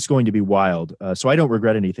it's going to be wild. So I don't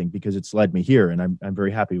regret anything because it's led me here, and I'm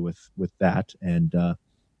very happy with that. And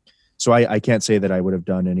so I can't say that I would have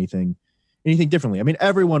done anything differently. I mean,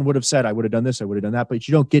 everyone would have said I would have done this, I would have done that, but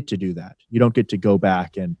you don't get to do that. You don't get to go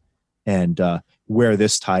back and wear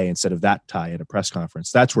this tie instead of that tie at a press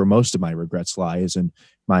conference. That's where most of my regrets lie, is in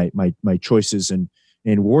my choices in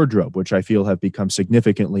wardrobe, which I feel have become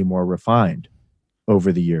significantly more refined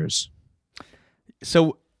over the years.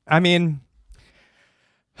 So, I mean,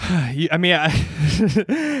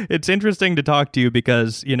 it's interesting to talk to you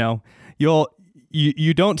because, you know,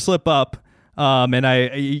 you don't slip up. And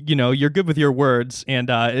you're good with your words, and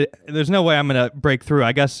there's no way I'm going to break through.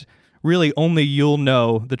 I guess really only you'll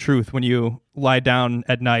know the truth when you lie down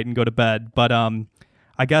at night and go to bed. But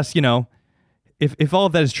I guess, you know, if all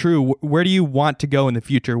of that is true, where do you want to go in the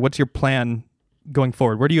future? What's your plan going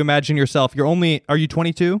forward? Where do you imagine yourself? Are you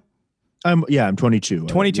 22? I'm 22.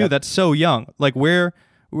 22, that's so young. Like where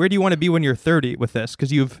do you want to be when you're 30 with this?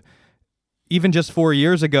 Because you've, even just 4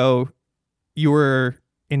 years ago, you were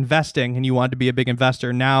investing and you wanted to be a big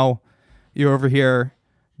investor. Now you're over here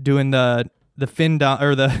doing the FinDom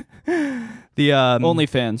or the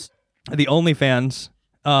OnlyFans. The OnlyFans.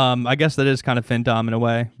 I guess that is kind of FinDom in a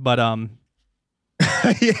way, but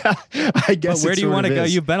yeah, I guess. But where do you want to go?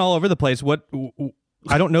 You've been all over the place. What,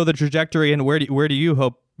 I don't know the trajectory, and where do you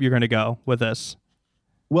hope you're going to go with this?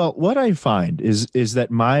 Well, what I find is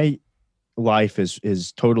that my life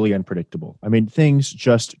is totally unpredictable. I mean, things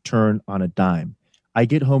just turn on a dime. I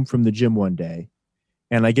get home from the gym one day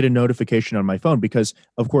and I get a notification on my phone because,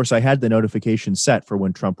 of course, I had the notification set for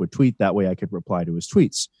when Trump would tweet. That way I could reply to his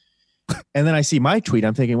tweets. And then I see my tweet.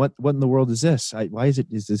 I'm thinking, what in the world is this?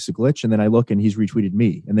 Is this a glitch? And then I look and he's retweeted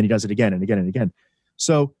me. And then he does it again and again and again.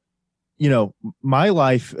 So, you know, my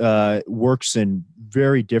life works in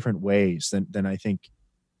very different ways than I think,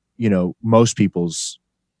 you know, most people's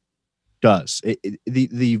does.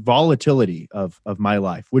 The volatility of my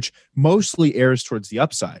life, which mostly airs towards the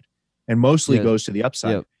upside and mostly goes to the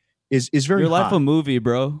upside, is very your life high. A movie,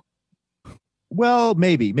 bro. Well,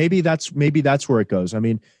 maybe that's where it goes. I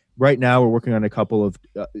mean, right now we're working on a couple of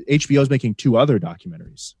HBO's making 2 other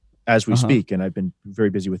documentaries as we speak, and I've been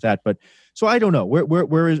very busy with that. But so I don't know where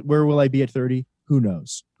will I be at 30? Who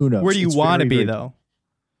knows? Where do you want to be though?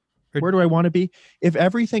 Where do I want to be? If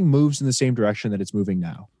everything moves in the same direction that it's moving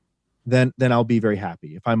now, then I'll be very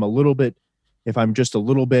happy. If I'm just a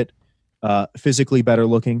little bit physically better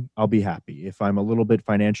looking, I'll be happy. If I'm a little bit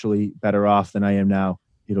financially better off than I am now,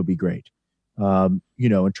 it'll be great. You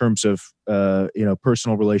know, in terms of, you know,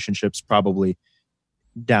 personal relationships, probably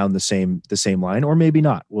down the same line, or maybe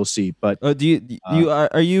not. We'll see. But do you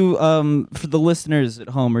for the listeners at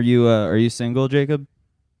home, are you single, Jacob?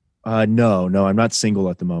 No, I'm not single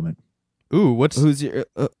at the moment. Ooh, who's your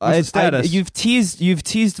the status? You've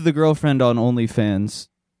teased the girlfriend on OnlyFans,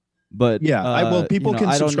 but well, people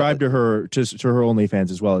can subscribe to her OnlyFans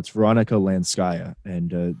as well. It's Veronica Lanskaya,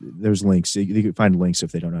 and there's links. You can find links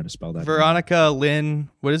if they don't know how to spell that. Veronica Lynn,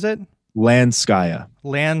 what is it? Lanskaya.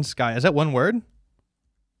 Lanskaya. Is that one word?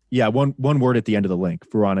 Yeah, one word at the end of the link.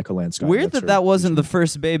 Veronica Lanskaya. Weird that wasn't the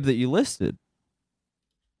first babe that you listed.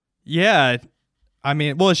 Yeah, I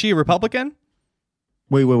mean, well, is she a Republican?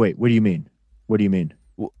 Wait. What do you mean?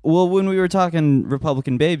 Well, when we were talking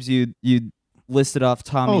Republican babes, you listed off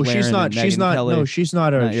Tommy. Oh, Lahren she's not. And She's Megyn not. Kelly. No, she's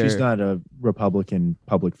not a. She's not a Republican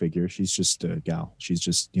public figure. She's just a gal. She's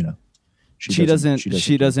just She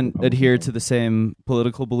doesn't adhere to the same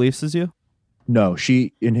political beliefs as you. No,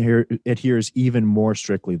 she adheres even more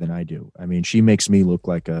strictly than I do. I mean, she makes me look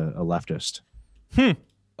like a leftist.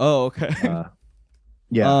 Oh, okay.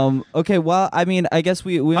 Yeah. Okay. Well, I mean, I guess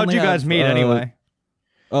we How'd only you guys meet anyway?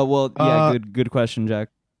 Oh, well, yeah. Good question, Jack.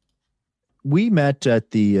 We met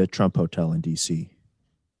at the Trump Hotel in D.C.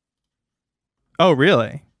 Oh,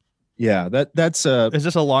 really? Yeah. That's Is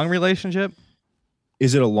this a long relationship?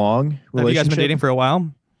 Is it a long relationship? Have you guys been dating for a while?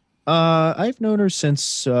 I've known her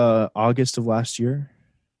since August of last year.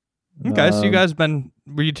 Okay, so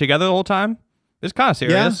were you together the whole time? It's kind of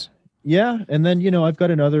serious. Yeah, and then I've got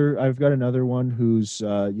another one who's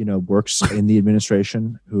works in the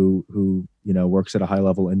administration, who works at a high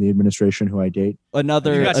level in the administration, who I date.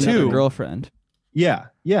 Another girlfriend. Yeah,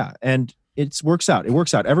 and it works out.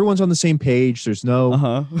 Everyone's on the same page. There's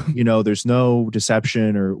no there's no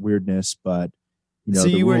deception or weirdness, but so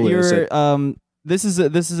is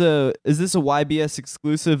this a YBS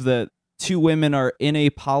exclusive that two women are in a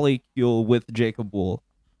polycule with Jacob Wool?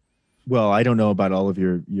 Well, I don't know about all of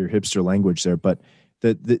your hipster language there, but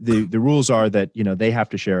the rules are that they have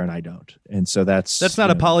to share and I don't, and so that's not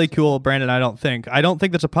a polycule, Brandon. I don't think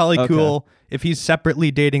that's a polycule if he's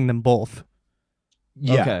separately dating them both.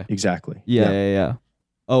 Yeah, okay. Exactly. Yeah.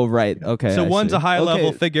 Oh, right. Okay. So one's a high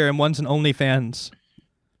level figure and one's an OnlyFans,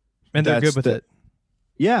 and they're good with it.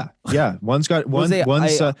 Yeah. One's got one's a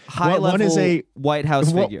high level. One is a White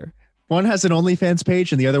House figure. One has an OnlyFans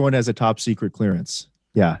page, and the other one has a top secret clearance.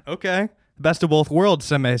 Yeah. Okay. Best of both worlds,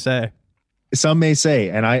 some may say. Some may say,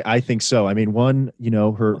 and I think so. I mean, one,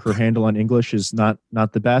 her handle on English is not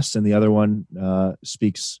the best, and the other one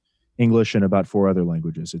speaks English and about 4 other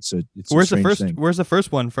languages. It's Where's a strange thing. Where's the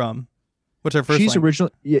first one from? What's her first?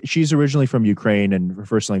 She's originally from Ukraine, and her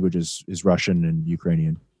first language is Russian and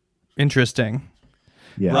Ukrainian. Interesting.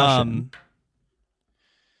 Yeah.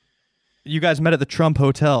 You guys met at the Trump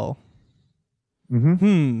Hotel.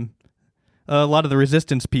 Mm-hmm. A lot of the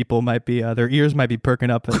resistance people might be their ears might be perking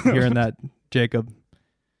up at hearing that, Jacob.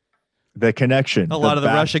 The connection. A lot of the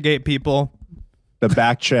Russiagate people. The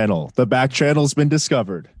back channel. The back channel's been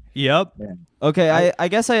discovered. Yep. Man. Okay, I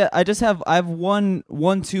guess I have one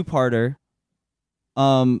two-parter.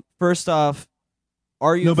 First off,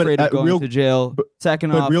 are you afraid of going to jail?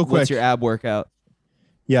 Second off, what's your ab workout?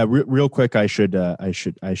 Yeah, real quick, I should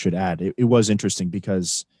add. It was interesting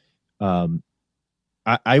because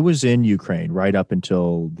I was in Ukraine right up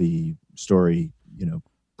until the story,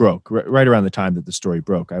 broke. Right around the time that the story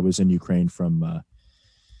broke, I was in Ukraine from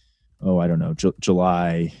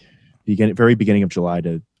July, very beginning of July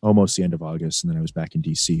to almost the end of August, and then I was back in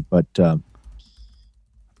DC. But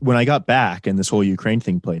when I got back and this whole Ukraine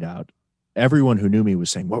thing played out, everyone who knew me was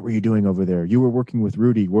saying, "What were you doing over there? You were working with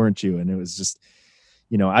Rudy, weren't you?" And it was just,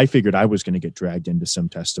 I figured I was going to get dragged into some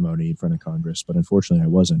testimony in front of Congress, but unfortunately I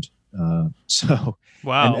wasn't. So,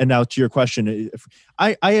 wow. And now to your question,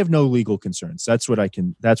 I have no legal concerns. That's what I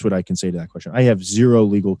can say to that question. I have zero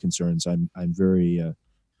legal concerns. I'm very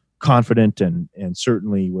confident and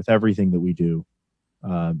certainly with everything that we do,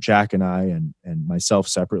 Jack and I and myself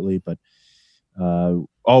separately, but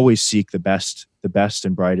always seek the best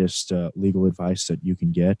and brightest legal advice that you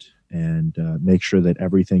can get, and make sure that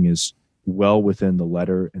everything is well within the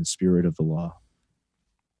letter and spirit of the law.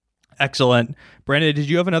 Excellent. Brandon, did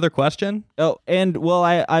you have another question? Oh, and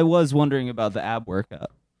I was wondering about the ab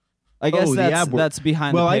workout. I guess that's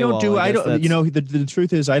behind the paywall. The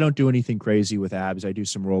truth is I don't do anything crazy with abs. I do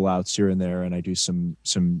some rollouts here and there, and I do some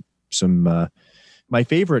my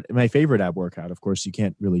favorite ab workout, of course, you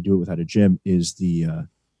can't really do it without a gym, is the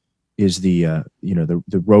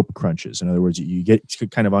rope crunches. In other words, you get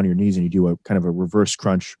kind of on your knees and you do a kind of a reverse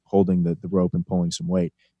crunch, holding the rope and pulling some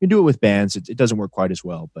weight. You can do it with bands. It doesn't work quite as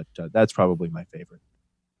well, but that's probably my favorite.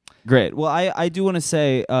 Great. Well, I do want to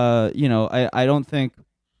say, I don't think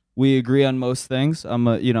we agree on most things.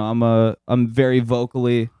 I'm very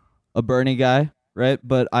vocally a Bernie guy, right?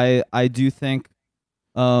 But I do think,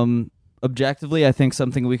 objectively, I think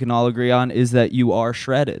something we can all agree on is that you are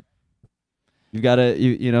shredded. You've got to,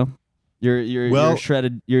 you're a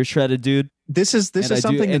shredded dude. This is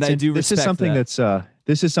something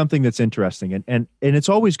that's interesting, and it's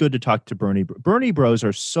always good to talk to Bernie. Bernie bros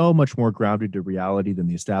are so much more grounded to reality than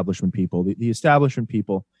the establishment people. The establishment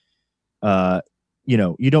people,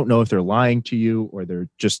 you don't know if they're lying to you or they're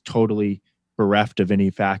just totally bereft of any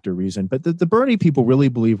fact or reason. But the Bernie people really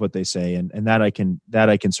believe what they say, and that I can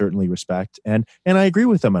certainly respect, and I agree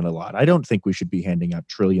with them on a lot. I don't think we should be handing out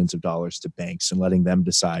trillions of dollars to banks and letting them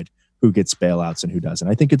decide who gets bailouts and who doesn't.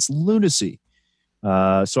 I think it's lunacy.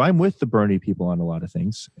 So I'm with the Bernie people on a lot of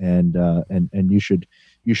things, and you should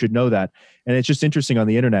know that. And it's just interesting on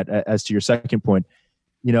the internet, as to your second point,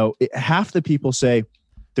 half the people say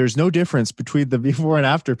there's no difference between the before and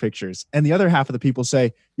after pictures, and the other half of the people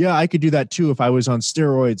say, yeah, I could do that too if I was on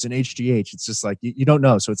steroids and HGH. It's just like you don't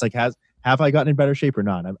know. So it's like, have I gotten in better shape or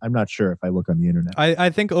not? I'm not sure if I look on the internet. I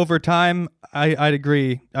think over time, I'd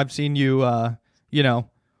agree. I've seen you,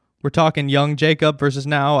 we're talking young Jacob versus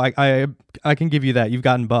now. I can give you that. You've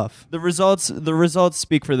gotten buff. The results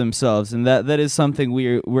speak for themselves, and that is something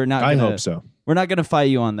we're not. I hope so. We're not going to fight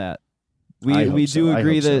you on that. We do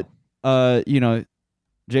agree that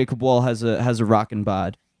Jacob Wall has a rockin'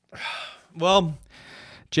 bod. Well,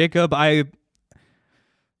 Jacob,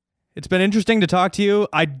 it's been interesting to talk to you.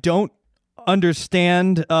 I don't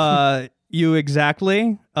understand you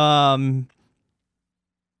exactly.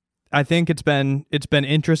 I think it's been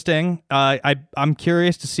interesting. I'm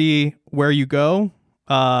curious to see where you go.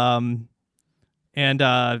 And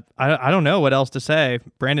I don't know what else to say.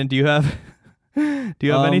 Brandon, do you have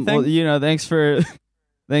anything? Well,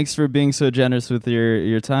 thanks for being so generous with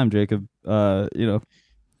your time, Jacob.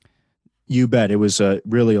 You bet. It was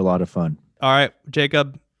really a lot of fun. All right,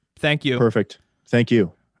 Jacob. Thank you. Perfect. Thank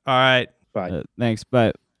you. All right. Bye. Thanks.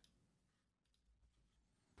 Bye.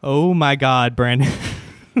 Oh my God, Brandon.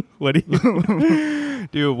 What do you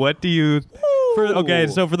dude, what do you okay,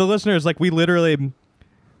 so for the listeners, like we really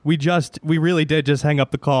did just hang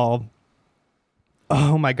up the call.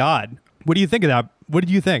 Oh my God. What do you think of that? What did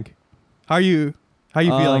you think? How are you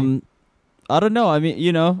feeling? I don't know. I mean,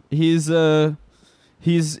 he's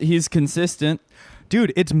consistent.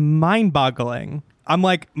 Dude, it's mind-boggling. I'm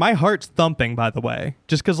like, my heart's thumping, by the way,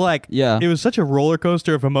 just because it was such a roller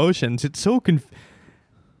coaster of emotions. It's so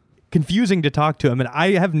confusing to talk to him, and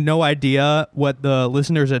I have no idea what the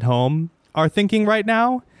listeners at home are thinking right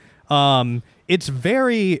now. It's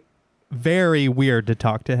very, very weird to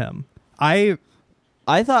talk to him. I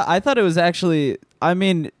thought it was actually. I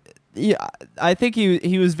mean, yeah, I think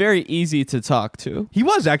he was very easy to talk to. He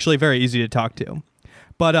was actually very easy to talk to,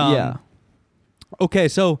 but yeah. Okay,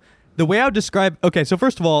 so the way I would describe. Okay, so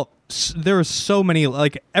first of all, there are so many.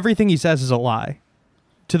 Like everything he says is a lie.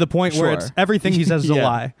 To the point where it's everything he says is a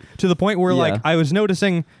lie. To the point where like I was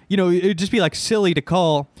noticing, it'd just be like silly and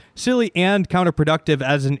counterproductive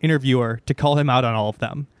as an interviewer to call him out on all of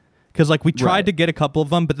them. Because like we tried to get a couple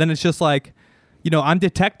of them, but then it's just like, I'm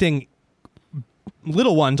detecting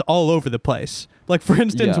little ones all over the place. Like for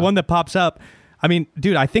instance, one that pops up. I mean,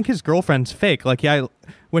 dude, I think his girlfriend's fake. Like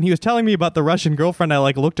when he was telling me about the Russian girlfriend, I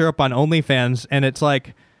like looked her up on OnlyFans, and it's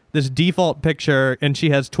like this default picture, and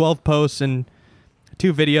she has 12 posts and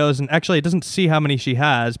 2 videos, and actually it doesn't see how many she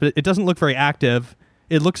has, but it doesn't look very active.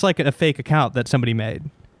 It looks like a fake account that somebody made.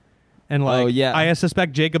 And I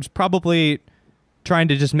suspect Jacob's probably trying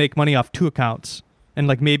to just make money off 2 accounts and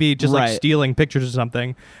like maybe just like stealing pictures or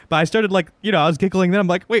something. But I started like, I was giggling then. I'm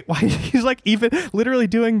like, wait, why? He's like even literally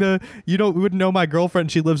doing the, wouldn't know my girlfriend,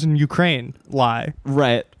 she lives in Ukraine lie.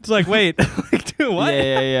 Right. It's like, wait, like, dude, what?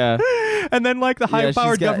 Yeah. And then like the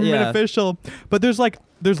high-powered government official. But there's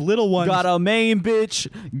little ones. Got a main bitch,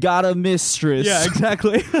 got a mistress. Yeah,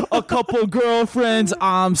 exactly. A couple girlfriends.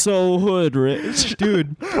 I'm so hood rich,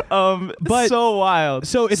 dude. But so wild.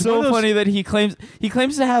 So it's so funny that he claims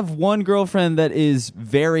to have one girlfriend that is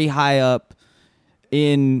very high up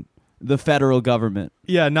in the federal government.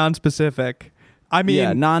 Yeah, non-specific. I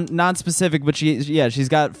mean, non-specific, but she's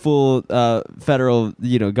got full federal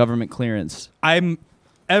government clearance.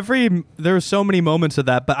 There are so many moments of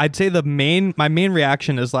that, but I'd say my main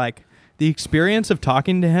reaction is like the experience of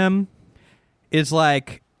talking to him is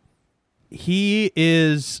like he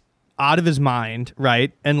is out of his mind,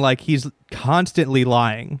 right? And like he's constantly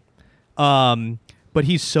lying. But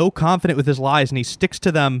he's so confident with his lies and he sticks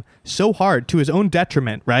to them so hard to his own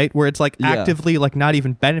detriment, right? Where it's like actively like not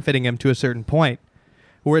even benefiting him to a certain point.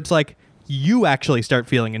 where it's like you actually start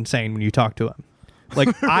feeling insane when you talk to him.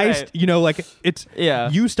 Like Right. like it's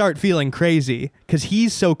you start feeling crazy because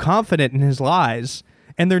he's so confident in his lies,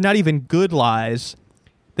 and they're not even good lies,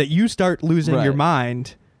 that you start losing your Right.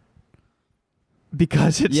 mind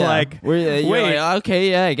because it's like, you're wait, like,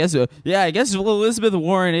 okay, I guess Elizabeth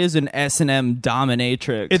Warren is an S&M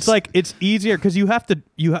dominatrix. it's like it's easier because you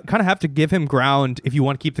kind of have to give him ground if you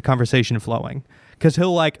want to keep the conversation flowing, because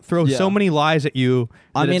he'll like throw Yeah. so many lies at you.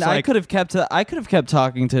 I mean, it's I like, could have kept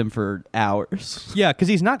talking to him for hours. yeah, because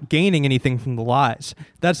he's not gaining anything from the lies.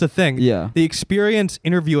 That's the thing. Yeah. The experience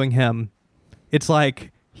interviewing him, it's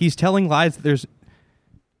like he's telling lies that there's,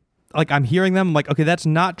 like, I'm hearing them, I'm like, okay, that's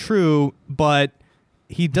not true, but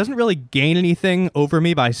he doesn't really gain anything over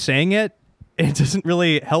me by saying it. It doesn't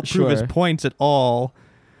really help prove his Sure. points at all.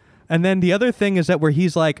 And then the other thing is that where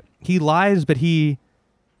he's like, he lies, but he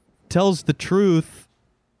tells the truth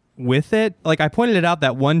with it. Like, I pointed it out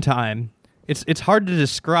that one time. It's hard to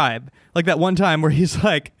describe. Like that one time where he's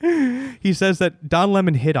like, he says that Don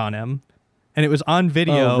Lemon hit on him, and it was on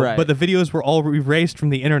video, Oh, right. but the videos were all erased from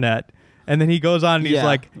the internet. And then he goes on and he's Yeah.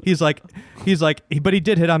 like, but he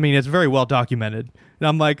did hit on me, and it's very well documented. And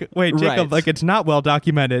I'm like, wait, Jacob, Right. like, it's not well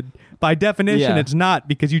documented. By definition, Yeah. it's not,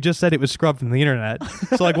 because you just said it was scrubbed from the internet.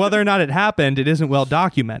 So like, whether or not it happened, it isn't well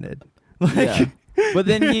documented. Like, Yeah. But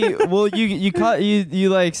then you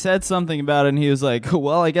like said something about it, and he was like,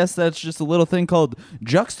 well, I guess that's just a little thing called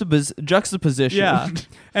juxtaposition. yeah.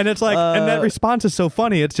 And it's like, and that response is so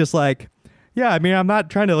funny. It's just like, yeah, I mean, I'm not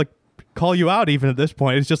trying to like call you out even at this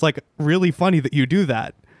point. It's just like really funny that you do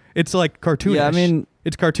that. It's like cartoonish. Yeah, I mean,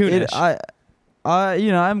 it's cartoonish.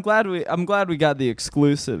 I'm glad we got the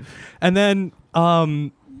exclusive. And then,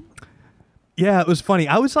 yeah, it was funny.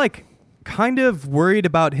 I was like kind of worried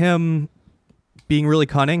about him being really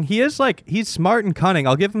cunning. He is like, he's smart and cunning.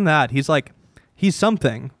 I'll give him that. He's like, he's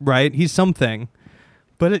something, right? He's something.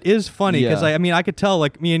 But it is funny because Yeah. I mean, I could tell,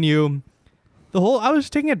 like, me and you, I was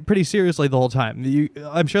taking it pretty seriously the whole time.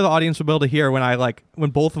 I'm sure the audience will be able to hear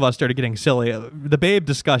when both of us started getting silly. The babe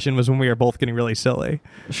discussion was when we were both getting really silly.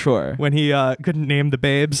 Sure. When he couldn't name the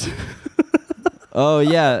babes. Oh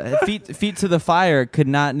yeah, feet to the fire could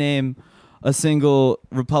not name a single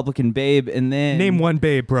Republican babe, and then Name one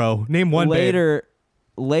babe, bro. Name one babe.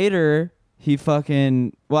 Later he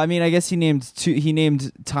fucking, well, I mean, I guess he named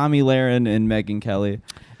Tommy Lahren and Megyn Kelly,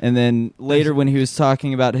 and then later when he was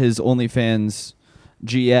talking about his OnlyFans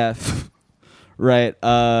GF, right?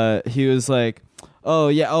 He was like, oh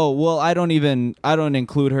yeah, oh well, I don't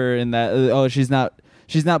include her in that. Oh, she's not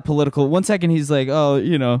political. One second he's like, oh,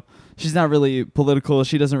 you know, she's not really political.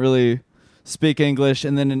 She doesn't really speak English,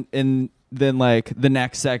 and then then like the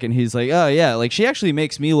next second he's like, oh yeah, like she actually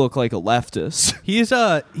makes me look like a leftist.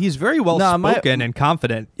 He's very well spoken and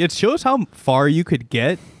confident. It shows how far you could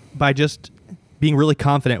get by just being really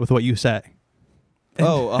confident with what you say.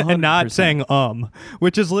 Oh, 100%. And not saying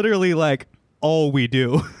which is literally like all we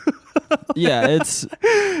do. Yeah, it's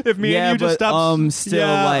If me and you just stop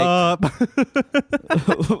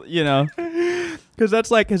you know, because that's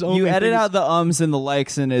like his only you edit thing. out the ums and the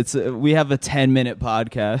likes, and it's we have a 10-minute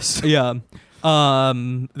podcast. Yeah.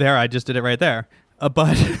 There, I just did it right there.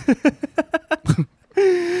 But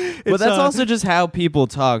But that's also just how people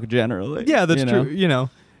talk generally. yeah, that's you know? true. You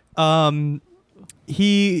know,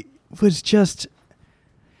 he was just,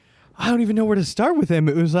 I don't even know where to start with him.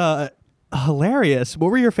 It was hilarious.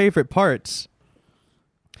 What were your favorite parts?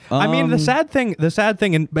 I mean, the sad thing,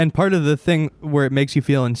 and part of the thing where it makes you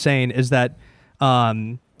feel insane is that,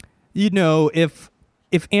 you know, if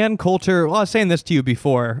Ann Coulter, well, I was saying this to you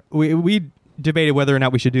before, we debated whether or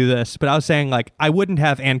not we should do this, but I was saying, like, I wouldn't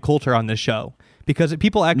have Ann Coulter on this show because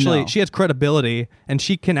people actually, No. she has credibility and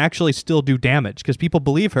she can actually still do damage because people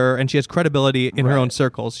believe her and she has credibility in her Right. own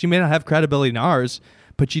circles. She may not have credibility in ours,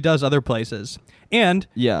 but she does other places. And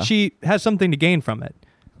Yeah. she has something to gain from it.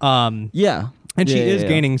 Yeah. And she Yeah, is yeah.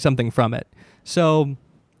 gaining something from it. So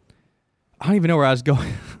I don't even know where I was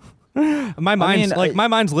going. my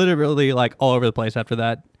mind's literally like all over the place after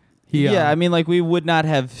that. Yeah, I mean, like, we would not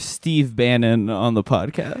have Steve Bannon on the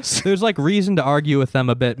podcast. There's like reason to argue with them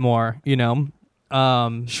a bit more, you know.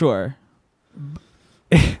 Sure.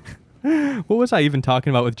 What was I even talking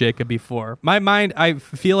about with Jacob before? My mind, I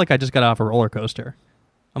feel like I just got off a roller coaster.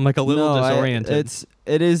 I'm like a little disoriented.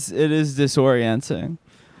 It is disorienting.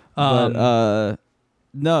 But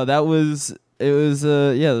no, it was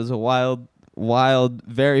a wild,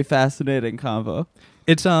 very fascinating convo.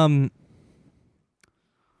 It's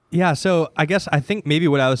yeah, so I think maybe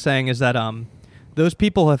what I was saying is that those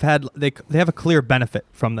people have had they have a clear benefit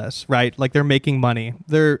from this, right? Like they're making money.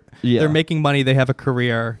 They're making money, they have a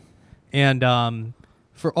career. And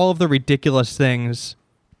for all of the ridiculous things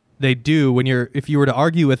they do if you were to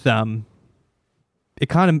argue with them,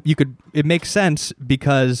 it makes sense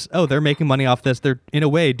because, they're making money off this. They're in a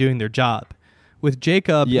way doing their job. With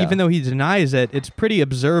Jacob, even though he denies it, it's pretty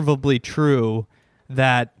observably true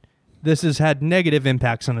that this has had negative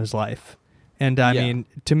impacts on his life. And I mean,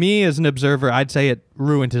 to me as an observer, I'd say it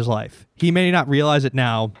ruined his life. He may not realize it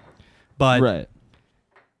now, but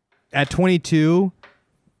at 22,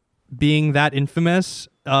 being that infamous,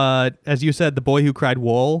 as you said, the boy who cried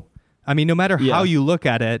wolf. I mean, no matter how you look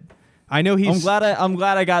at it, I know he's. I'm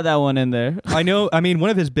glad I got that one in there. I know. I mean, one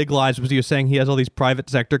of his big lies was he was saying he has all these private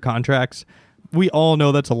sector contracts. We all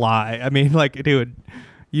know that's a lie. I mean, like, dude,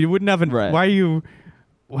 you wouldn't have an. Right. Why do you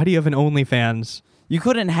have an OnlyFans? You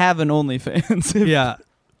couldn't have an OnlyFans. Yeah.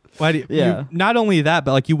 Why do you, Yeah. not only that,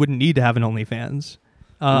 but like you wouldn't need to have an OnlyFans.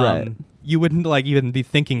 Right. You wouldn't like even be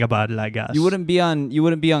thinking about it, I guess. You wouldn't be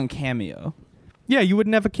on Cameo. Yeah, you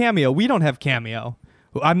wouldn't have a Cameo. We don't have Cameo.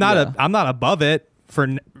 I'm not above it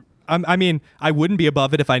I mean, I wouldn't be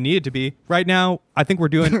above it if I needed to be. Right now, I think we're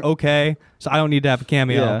doing okay, so I don't need to have a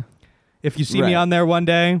Cameo. Yeah. If you see me on there one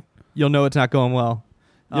day, you'll know it's not going well.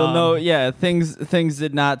 You'll know, things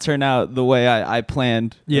did not turn out the way I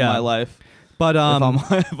planned in my life. But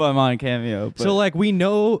if I'm on Cameo. But. So like we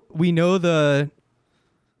know the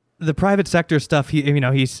private sector stuff.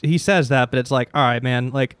 He says that, but it's like, all right,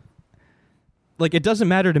 man, like it doesn't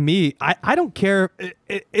matter to me. I don't care.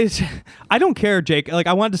 I don't care, Jake. Like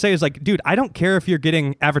I wanted to say is like, dude, I don't care if you're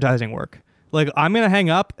getting advertising work. Like I'm gonna hang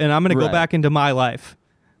up and I'm gonna go back into my life.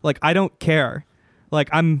 Like I don't care. Like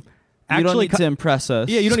I'm. You don't need to impress us.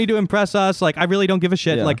 Yeah, you don't need to impress us. Like, I really don't give a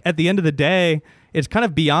shit. Yeah. Like, at the end of the day, it's kind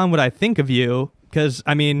of beyond what I think of you. Because,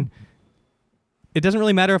 I mean, it doesn't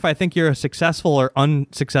really matter if I think you're a successful or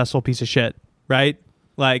unsuccessful piece of shit, right?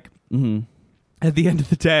 Like, at the end of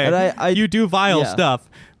the day, you do vile stuff.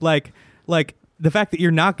 Like the fact that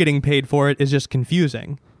you're not getting paid for it is just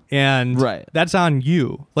confusing. And that's on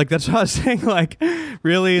you. Like, that's what I was saying. Like,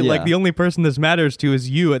 really, like, the only person this matters to is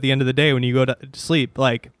you at the end of the day when you go to sleep.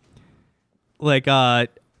 Like, to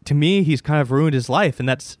me, he's kind of ruined his life, and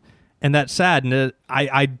that's sad. And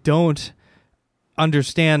I don't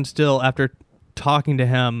understand still after talking to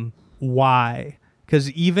him why.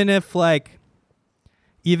 Because even if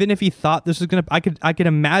he thought this was gonna, I could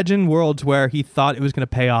imagine worlds where he thought it was gonna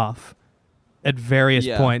pay off at various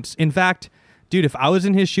points. In fact, dude, if I was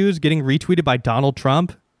in his shoes, getting retweeted by Donald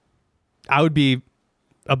Trump, I would be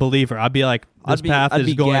a believer. I'd be like, this path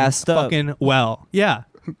is going fucking well. Yeah.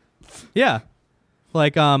 Yeah.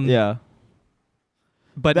 Like yeah.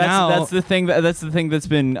 But that's the thing that's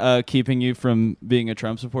been keeping you from being a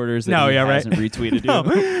Trump supporter is that he hasn't retweeted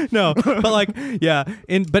you. No. But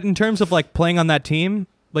like but in terms of like playing on that team,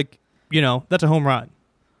 like, that's a home run.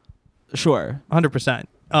 Sure.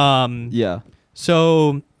 100%. Yeah.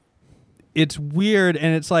 So it's weird,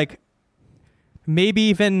 and it's like maybe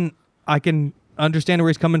even I can understand where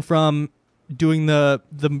he's coming from doing the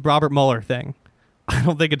Robert Mueller thing. I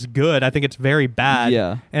don't think it's good. I think it's very bad.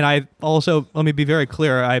 Yeah. And I also, let me be very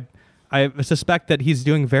clear, I suspect that he's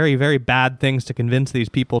doing very, very bad things to convince these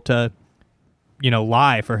people to,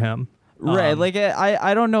 lie for him. Right. Like,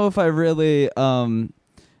 I don't know if I really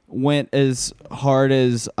went as hard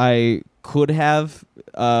as I could have,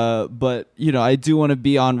 but, I do want to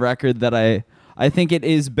be on record that I think it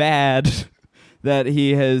is bad that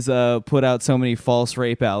he has put out so many false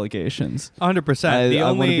rape allegations. 100%.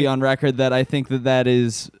 I want to be on record that I think that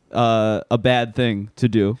is a bad thing to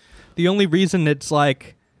do. The only reason it's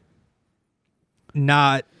like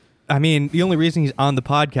not, the only reason he's on the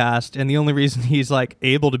podcast and the only reason he's like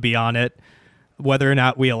able to be on it, whether or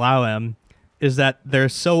not we allow him, is that they're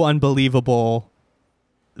so unbelievable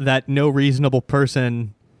that no reasonable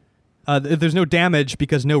person, there's no damage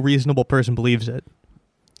because no reasonable person believes it.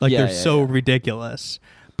 Like, they're so ridiculous.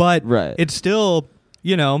 But it's still,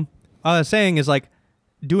 what I was saying is, like,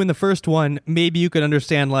 doing the first one, maybe you could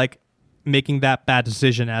understand, like, making that bad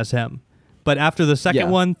decision as him. But after the second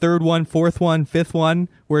one, third one, fourth one, fifth one,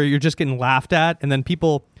 where you're just getting laughed at, and then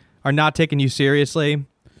people are not taking you seriously.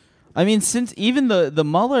 I mean, since even the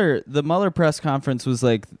Mueller press conference was,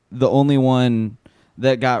 like, the only one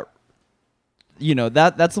that got,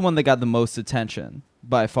 that's the one that got the most attention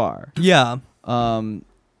by far. Yeah.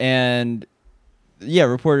 And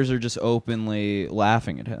reporters are just openly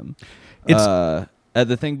laughing at him at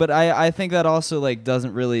the thing. But I think that also like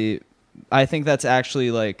doesn't really. I think that's actually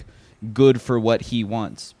like good for what he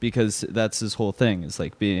wants, because that's his whole thing is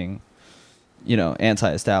like being,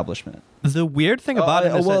 anti-establishment. The weird thing about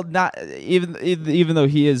it is not even though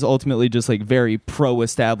he is ultimately just like very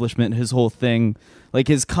pro-establishment. His whole thing, like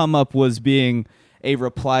his come up was being a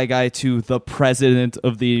reply guy to the president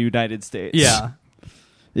of the United States. Yeah.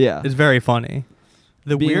 Yeah. It's very funny.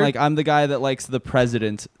 The Being weird like, I'm the guy that likes the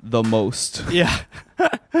president the most. Yeah.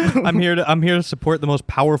 I'm here to support the most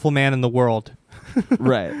powerful man in the world.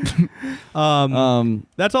 Right.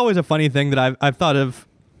 That's always a funny thing that I've thought of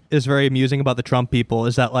is very amusing about the Trump people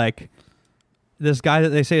is that like this guy that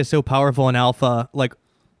they say is so powerful in alpha, like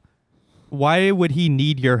why would he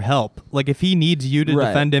need your help? Like if he needs you to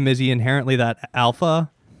defend him, is he inherently that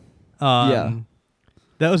alpha? Yeah.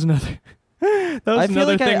 That was another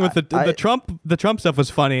another thing with the Trump stuff was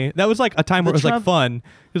funny. That was like a time where it was like fun.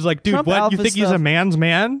 It was like, dude, Trump what? alpha You think he's a stuff- man's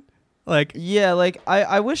man? Like Yeah, like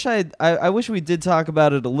I wish we did talk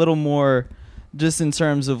about it a little more, just in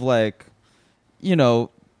terms of like, you know,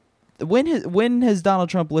 when has Donald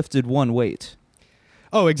Trump lifted one weight?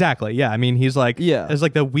 oh, exactly. Yeah. I mean, he's like has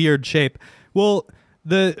like the weird shape. Well,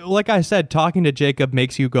 like I said, talking to Jacob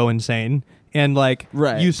makes you go insane, and like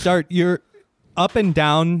your up and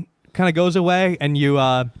down kind of goes away, and you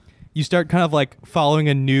start kind of like following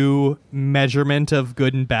a new measurement of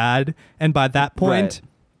good and bad, and by that point.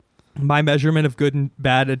 My measurement of good and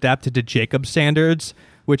bad adapted to Jacob's standards,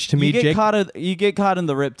 which to me, you get caught in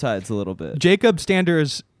the riptides a little bit. Jacob's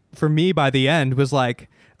standards for me by the end was like,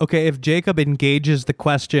 okay, if Jacob engages the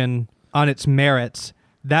question on its merits,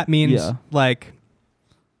 that means like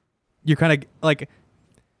you're kind of like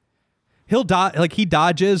he'll dodge, like he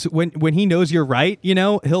dodges when he knows you're right, you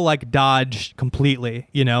know, he'll like dodge completely,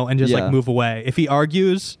 you know, and just like move away. If he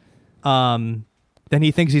argues, then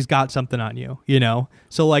he thinks he's got something on you, you know?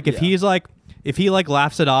 So like if he like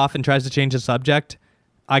laughs it off and tries to change the subject,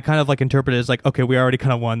 I kind of like interpret it as like, okay, we already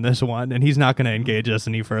kind of won this one and he's not going to engage us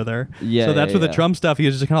any further. Yeah. So that's with the Trump stuff. He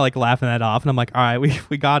was just kind of like laughing that off. And I'm like, all right,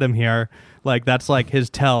 we got him here. Like that's like his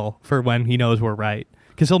tell for when he knows we're right.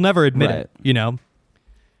 Cause he'll never admit it, you know?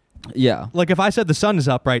 Yeah. Like if I said the sun is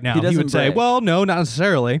up right now, he would say, well, no, not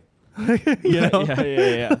necessarily. You know?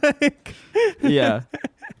 Yeah. Yeah.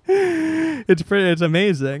 It's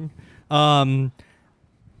amazing.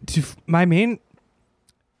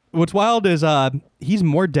 What's wild is he's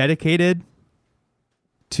more dedicated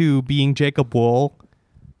to being Jacob Wool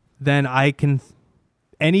than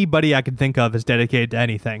anybody I can think of is dedicated to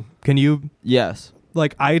anything. Can you? Yes.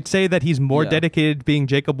 Like I'd say that he's more dedicated to being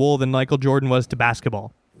Jacob Wool than Michael Jordan was to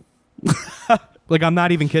basketball. Like I'm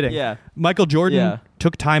not even kidding. Yeah. Michael Jordan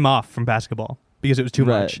took time off from basketball because it was too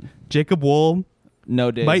much. Jacob Wool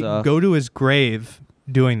no days might off. go to his grave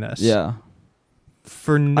doing this. Yeah.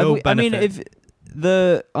 For no benefit. I mean, if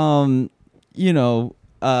the you know,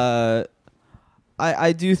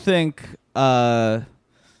 I do think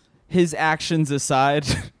his actions aside,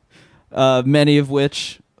 many of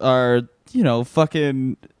which are, you know,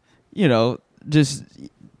 fucking, you know, just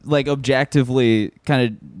like objectively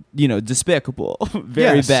kind of, you know, despicable,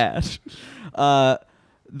 very bad.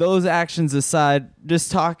 Those actions aside, just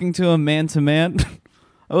talking to him man to man,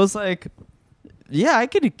 I was like, yeah, I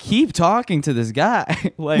could keep talking to this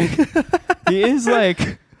guy. Like, he is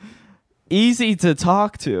like easy to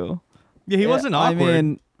talk to. Yeah, he wasn't awkward. I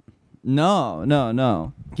mean, no.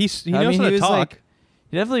 He knows how to talk. Like,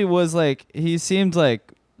 he definitely was like, he seemed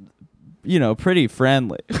like, you know, pretty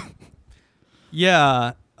friendly.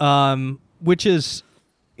 Yeah, which is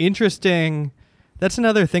interesting. That's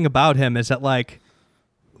another thing about him is that like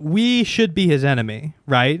we should be his enemy,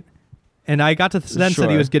 right? And I got to the sense that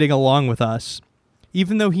he was getting along with us,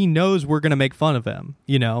 even though he knows we're gonna make fun of him,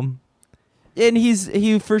 you know. And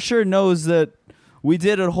he for sure knows that we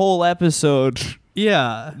did a whole episode.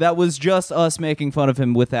 Yeah, that was just us making fun of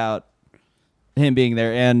him without him being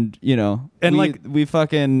there, and you know, and we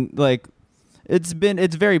fucking like. It's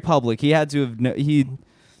very public. He had to have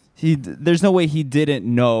he there's no way he didn't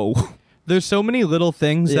know. There's so many little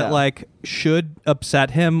things that like should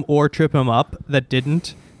upset him or trip him up that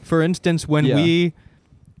didn't. For instance, when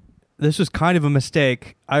this was kind of a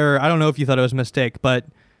mistake. I don't know if you thought it was a mistake, but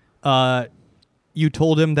you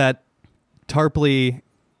told him that Tarpley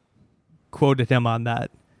quoted him on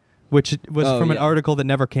that, which was from an article that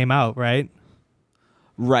never came out, right?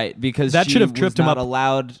 Right, because that should have tripped him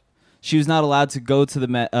up. She was not allowed to go to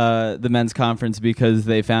the men's conference because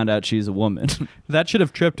they found out she's a woman. That should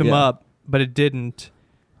have tripped him up, but it didn't.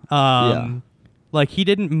 Like he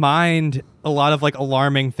didn't mind a lot of like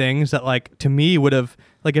alarming things that like to me would have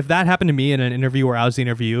like if that happened to me in an interview where I was the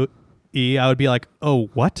interviewee, I would be like, oh,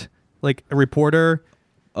 what? Like a reporter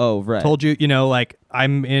told you, you know, like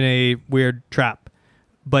I'm in a weird trap.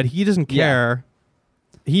 But he doesn't care.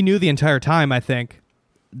 Yeah. He knew the entire time, I think.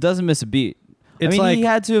 Doesn't miss a beat. It's I mean, like, he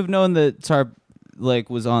had to have known that Tarp like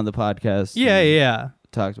was on the podcast. Yeah.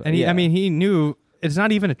 Talked about. And I mean, he knew it's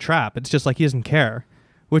not even a trap. It's just like he doesn't care,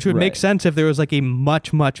 which would make Right. sense if there was like a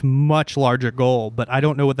much, much, much larger goal. But I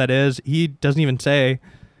don't know what that is. He doesn't even say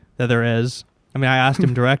that there is. I mean, I asked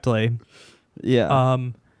him directly. Yeah.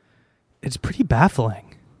 It's pretty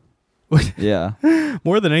baffling. Yeah.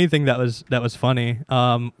 More than anything, that was funny.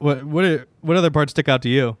 What other parts stick out to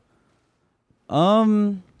you?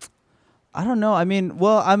 I don't know. I mean,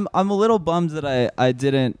 well, I'm a little bummed that I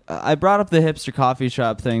didn't. I brought up the hipster coffee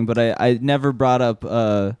shop thing, but I never brought up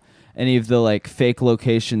any of the like fake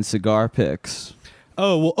location cigar pics.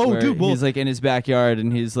 Oh well, oh where dude, well, he's like in his backyard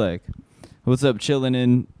and he's like, "What's up, chilling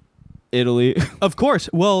in Italy?" of course.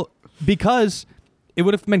 Well, because it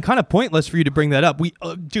would have been kind of pointless for you to bring that up.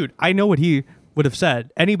 Dude, I know what he would have said.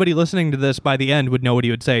 Anybody listening to this by the end would know what he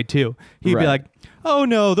would say too. He'd be Right. like, "Oh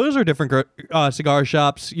no, those are different cigar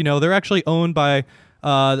shops. You know, they're actually owned by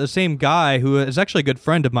the same guy who is actually a good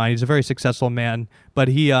friend of mine. He's a very successful man, but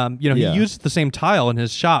he, Yeah. he uses the same tile in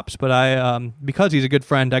his shops. But because he's a good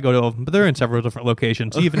friend, I go to him. But they're in several different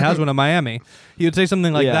locations. He even has one in Miami. He would say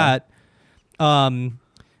something like Yeah. that.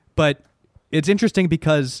 But it's interesting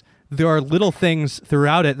because there are little things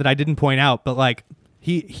throughout it that I didn't point out. But like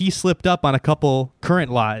he slipped up on a couple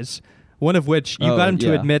current lies. One of which you got him to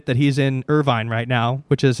yeah. admit that he's in Irvine right now,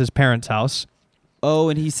 which is his parents' house. Oh,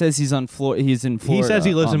 and he says he's in Florida. He says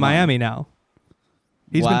he lives in online. Miami now.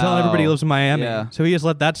 He's been telling everybody he Wow. lives in Miami. Yeah. So he has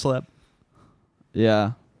let that slip.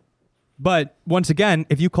 Yeah. But once again,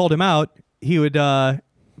 if you called him out, he would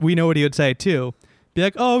we know what he would say too. Be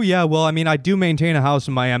like, "Oh yeah, well, I mean, I do maintain a house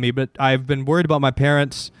in Miami, but I've been worried about my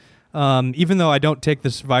parents. Even though I don't take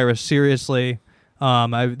this virus seriously,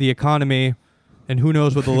 the economy and who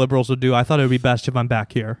knows what the liberals will do, I thought it would be best if I'm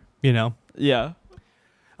back here, you know." Yeah.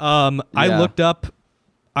 I Yeah. looked up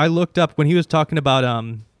when he was talking about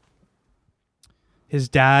his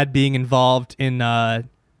dad being involved in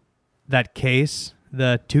that case,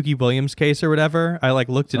 the Tukey Williams case or whatever. I like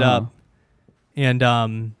looked it up,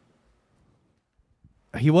 and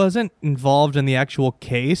he wasn't involved in the actual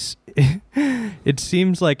case. It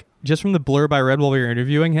seems like just from the blurb I read while we were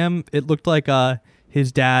interviewing him, it looked like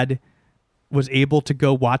his dad was able to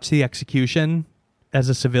go watch the execution as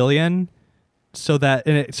a civilian. So that,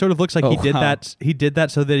 and it sort of looks like he did wow. that. He did that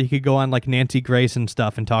so that he could go on like Nancy Grace and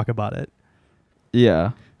stuff and talk about it.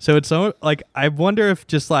 Yeah. So it's so like I wonder if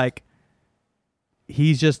just like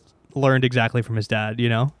he's just learned exactly from his dad, you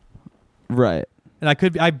know. Right. And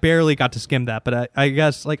I barely got to skim that, but I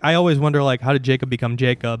guess like I always wonder like how did Jacob become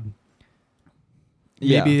Jacob?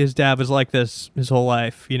 Yeah. Maybe his dad was like this his whole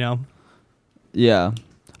life, you know. Yeah.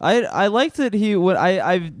 I liked that he would.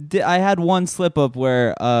 I had one slip up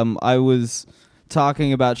where I was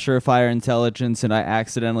talking about Surefire Intelligence and I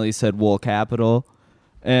accidentally said Wool Capital,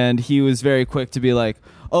 and he was very quick to be like,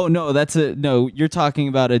 "Oh no, no. You're talking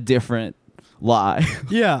about a different lie."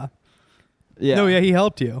 Yeah. Yeah. No, yeah, he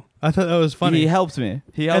helped you. I thought that was funny. He helped me.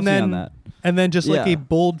 He helped and then, me on that. And then just like Yeah. a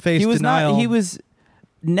bold-faced He was denial. not. He was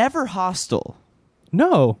never hostile.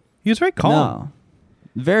 No, he was very calm. No.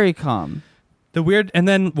 Very calm. The weird, and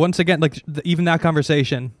then once again, like even that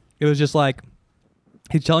conversation, it was just like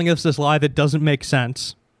he's telling us this lie that doesn't make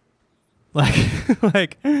sense, like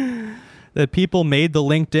like that people made the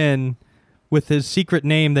LinkedIn with his secret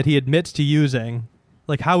name that he admits to using.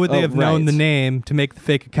 Like, how would they have known right. the name to make the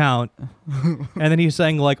fake account? And then he's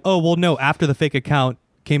saying like, "Oh well, no. After the fake account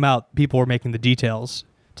came out, people were making the details."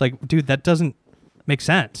 It's like, dude, that doesn't make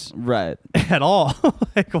sense Right. at all.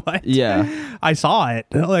 Like what? Yeah. I saw it.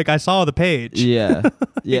 Like I saw the page. Yeah.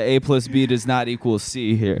 Yeah. A plus B does not equal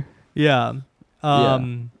C here. Yeah.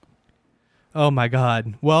 Oh my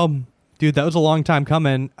God. Well, dude, that was a long time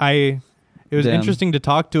coming. It was Damn. interesting to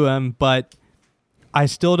talk to him, but I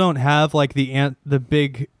still don't have like the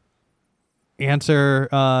big answer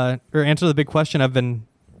or answer the big question I've been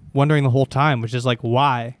wondering the whole time, which is like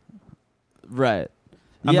why. Right.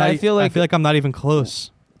 Yeah, I feel like I'm not even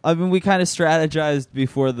close. I mean, we kind of strategized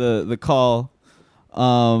before the call,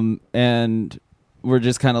 and we're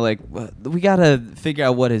just kind of like, we gotta figure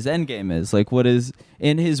out what his end game is. Like, what is,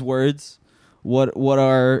 in his words, what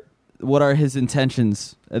are his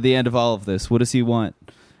intentions at the end of all of this? What does he want?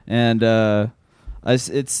 And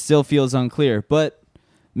it still feels unclear. But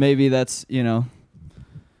maybe that's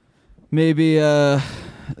maybe the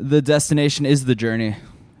destination is the journey.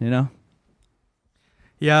 You know.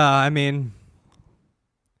 Yeah, I mean,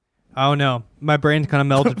 I don't know. My brain's kind of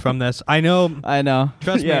melted from this. I know. I know.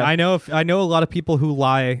 Trust me, Yeah. I know a lot of people who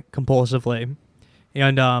lie compulsively,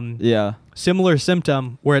 and Yeah. similar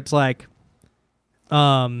symptom where it's like,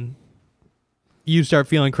 you start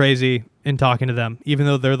feeling crazy in talking to them, even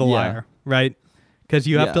though they're the Yeah. liar, right? Because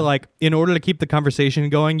you have Yeah. to like, in order to keep the conversation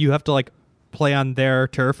going, you have to like play on their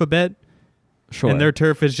turf a bit. Sure. And their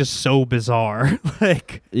turf is just so bizarre.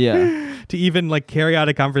 Like, yeah. to even like carry out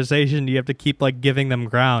a conversation, you have to keep like giving them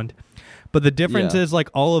ground. But the difference is like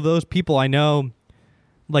all of those people I know,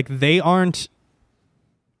 like they aren't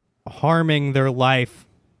harming their life,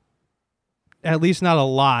 at least not a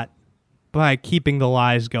lot, by keeping the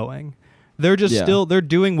lies going. They're just still, they're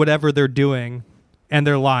doing whatever they're doing and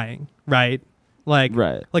they're lying, right? Like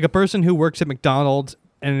a person who works at McDonald's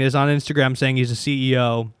and is on Instagram saying he's a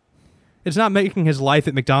CEO, it's not making his life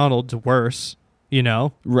at McDonald's worse, you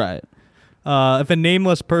know? Right. If a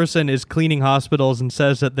nameless person is cleaning hospitals and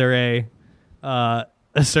says that they're a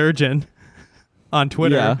surgeon on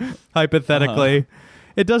Twitter, hypothetically,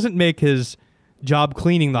 it doesn't make his job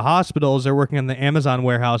cleaning the hospitals or working on the Amazon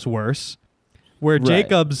warehouse worse. Where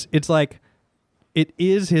Jacobs, it's like, it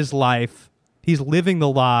is his life. He's living the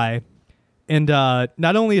lie. And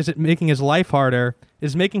not only is it making his life harder,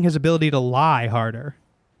 it's making his ability to lie harder.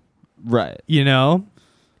 Right. You know?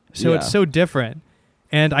 So it's so different.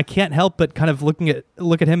 And I can't help but kind of look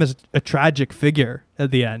at him as a tragic figure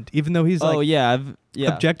at the end. Even though he's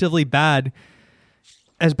objectively bad.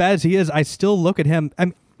 As bad as he is, I still look at him.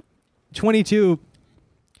 22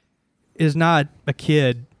 is not a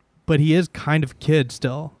kid, but he is kind of a kid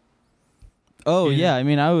still. Oh, yeah. I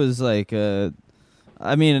mean, I was like, I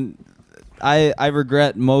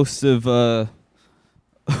regret most of, I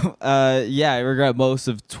regret most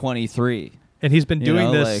of 23. And he's been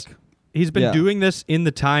doing this. Like, he's been doing this in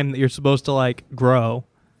the time that you're supposed to like grow.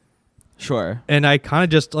 Sure. And I kind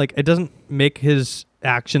of just like, it doesn't make his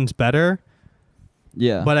actions better.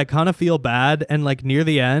 Yeah. But I kind of feel bad. And like near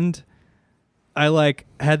the end, I like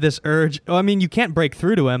had this urge. I mean, you can't break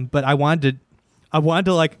through to him, but I wanted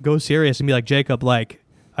to like go serious and be like, Jacob, like,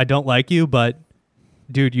 I don't like you, but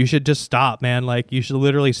dude, you should just stop, man. Like, you should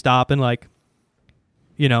literally stop and like,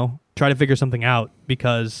 you know, try to figure something out,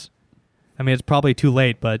 because I mean, it's probably too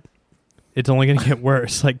late, but it's only going to get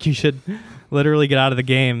worse. Like, you should literally get out of the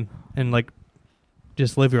game and like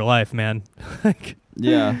just live your life, man. Like,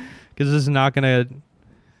 yeah. Because this is not going to,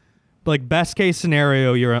 like, best case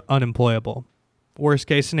scenario, you're unemployable. Worst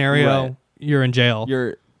case scenario, you're in jail.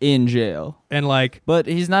 You're in jail. And like, but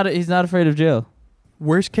he's not afraid of jail.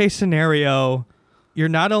 Worst case scenario, you're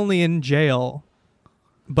not only in jail,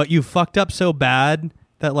 but you fucked up so bad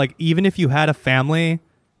that like even if you had a family,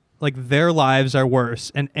 like their lives are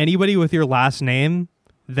worse. And anybody with your last name,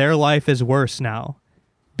 their life is worse now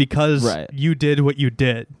because you did what you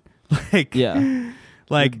did. Like,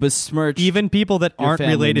 like besmirch even people that aren't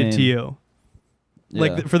related name. To you.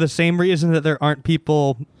 Like for the same reason that there aren't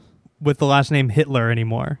people with the last name Hitler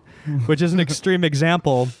anymore, which is an extreme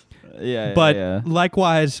example. But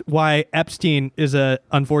likewise, why Epstein is a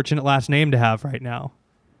unfortunate last name to have right now.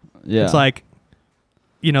 Yeah. It's like,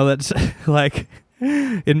 you know, that's like,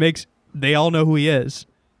 it makes, they all know who he is,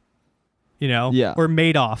 you know? Yeah. Or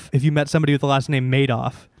Madoff. If you met somebody with the last name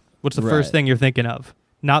Madoff, what's the first thing you're thinking of?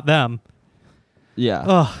 Not them. Yeah.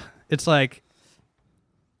 Ugh. It's like,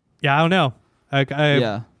 I don't know. I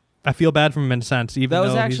feel bad for him in a sense. Even that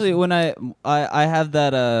was though actually when I have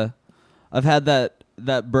that I've had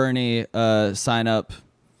that Bernie sign up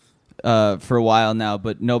for a while now,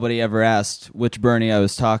 but nobody ever asked which Bernie I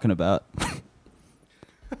was talking about.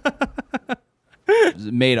 It was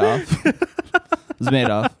Madoff. It was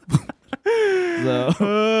Madoff. So,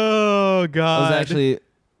 oh God!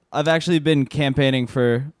 I've actually been campaigning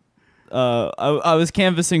for. I was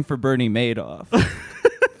canvassing for Bernie Madoff.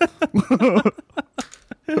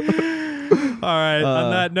 All right.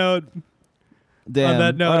 On that note,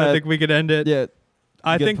 I think we could end it. Yeah.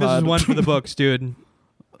 I think this is one for the books, dude.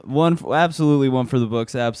 Absolutely one for the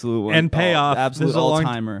books. Absolute one. And payoff. Absolute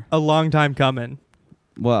all-timer. A long time coming.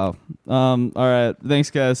 Wow. All right. Thanks,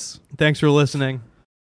 guys. Thanks for listening.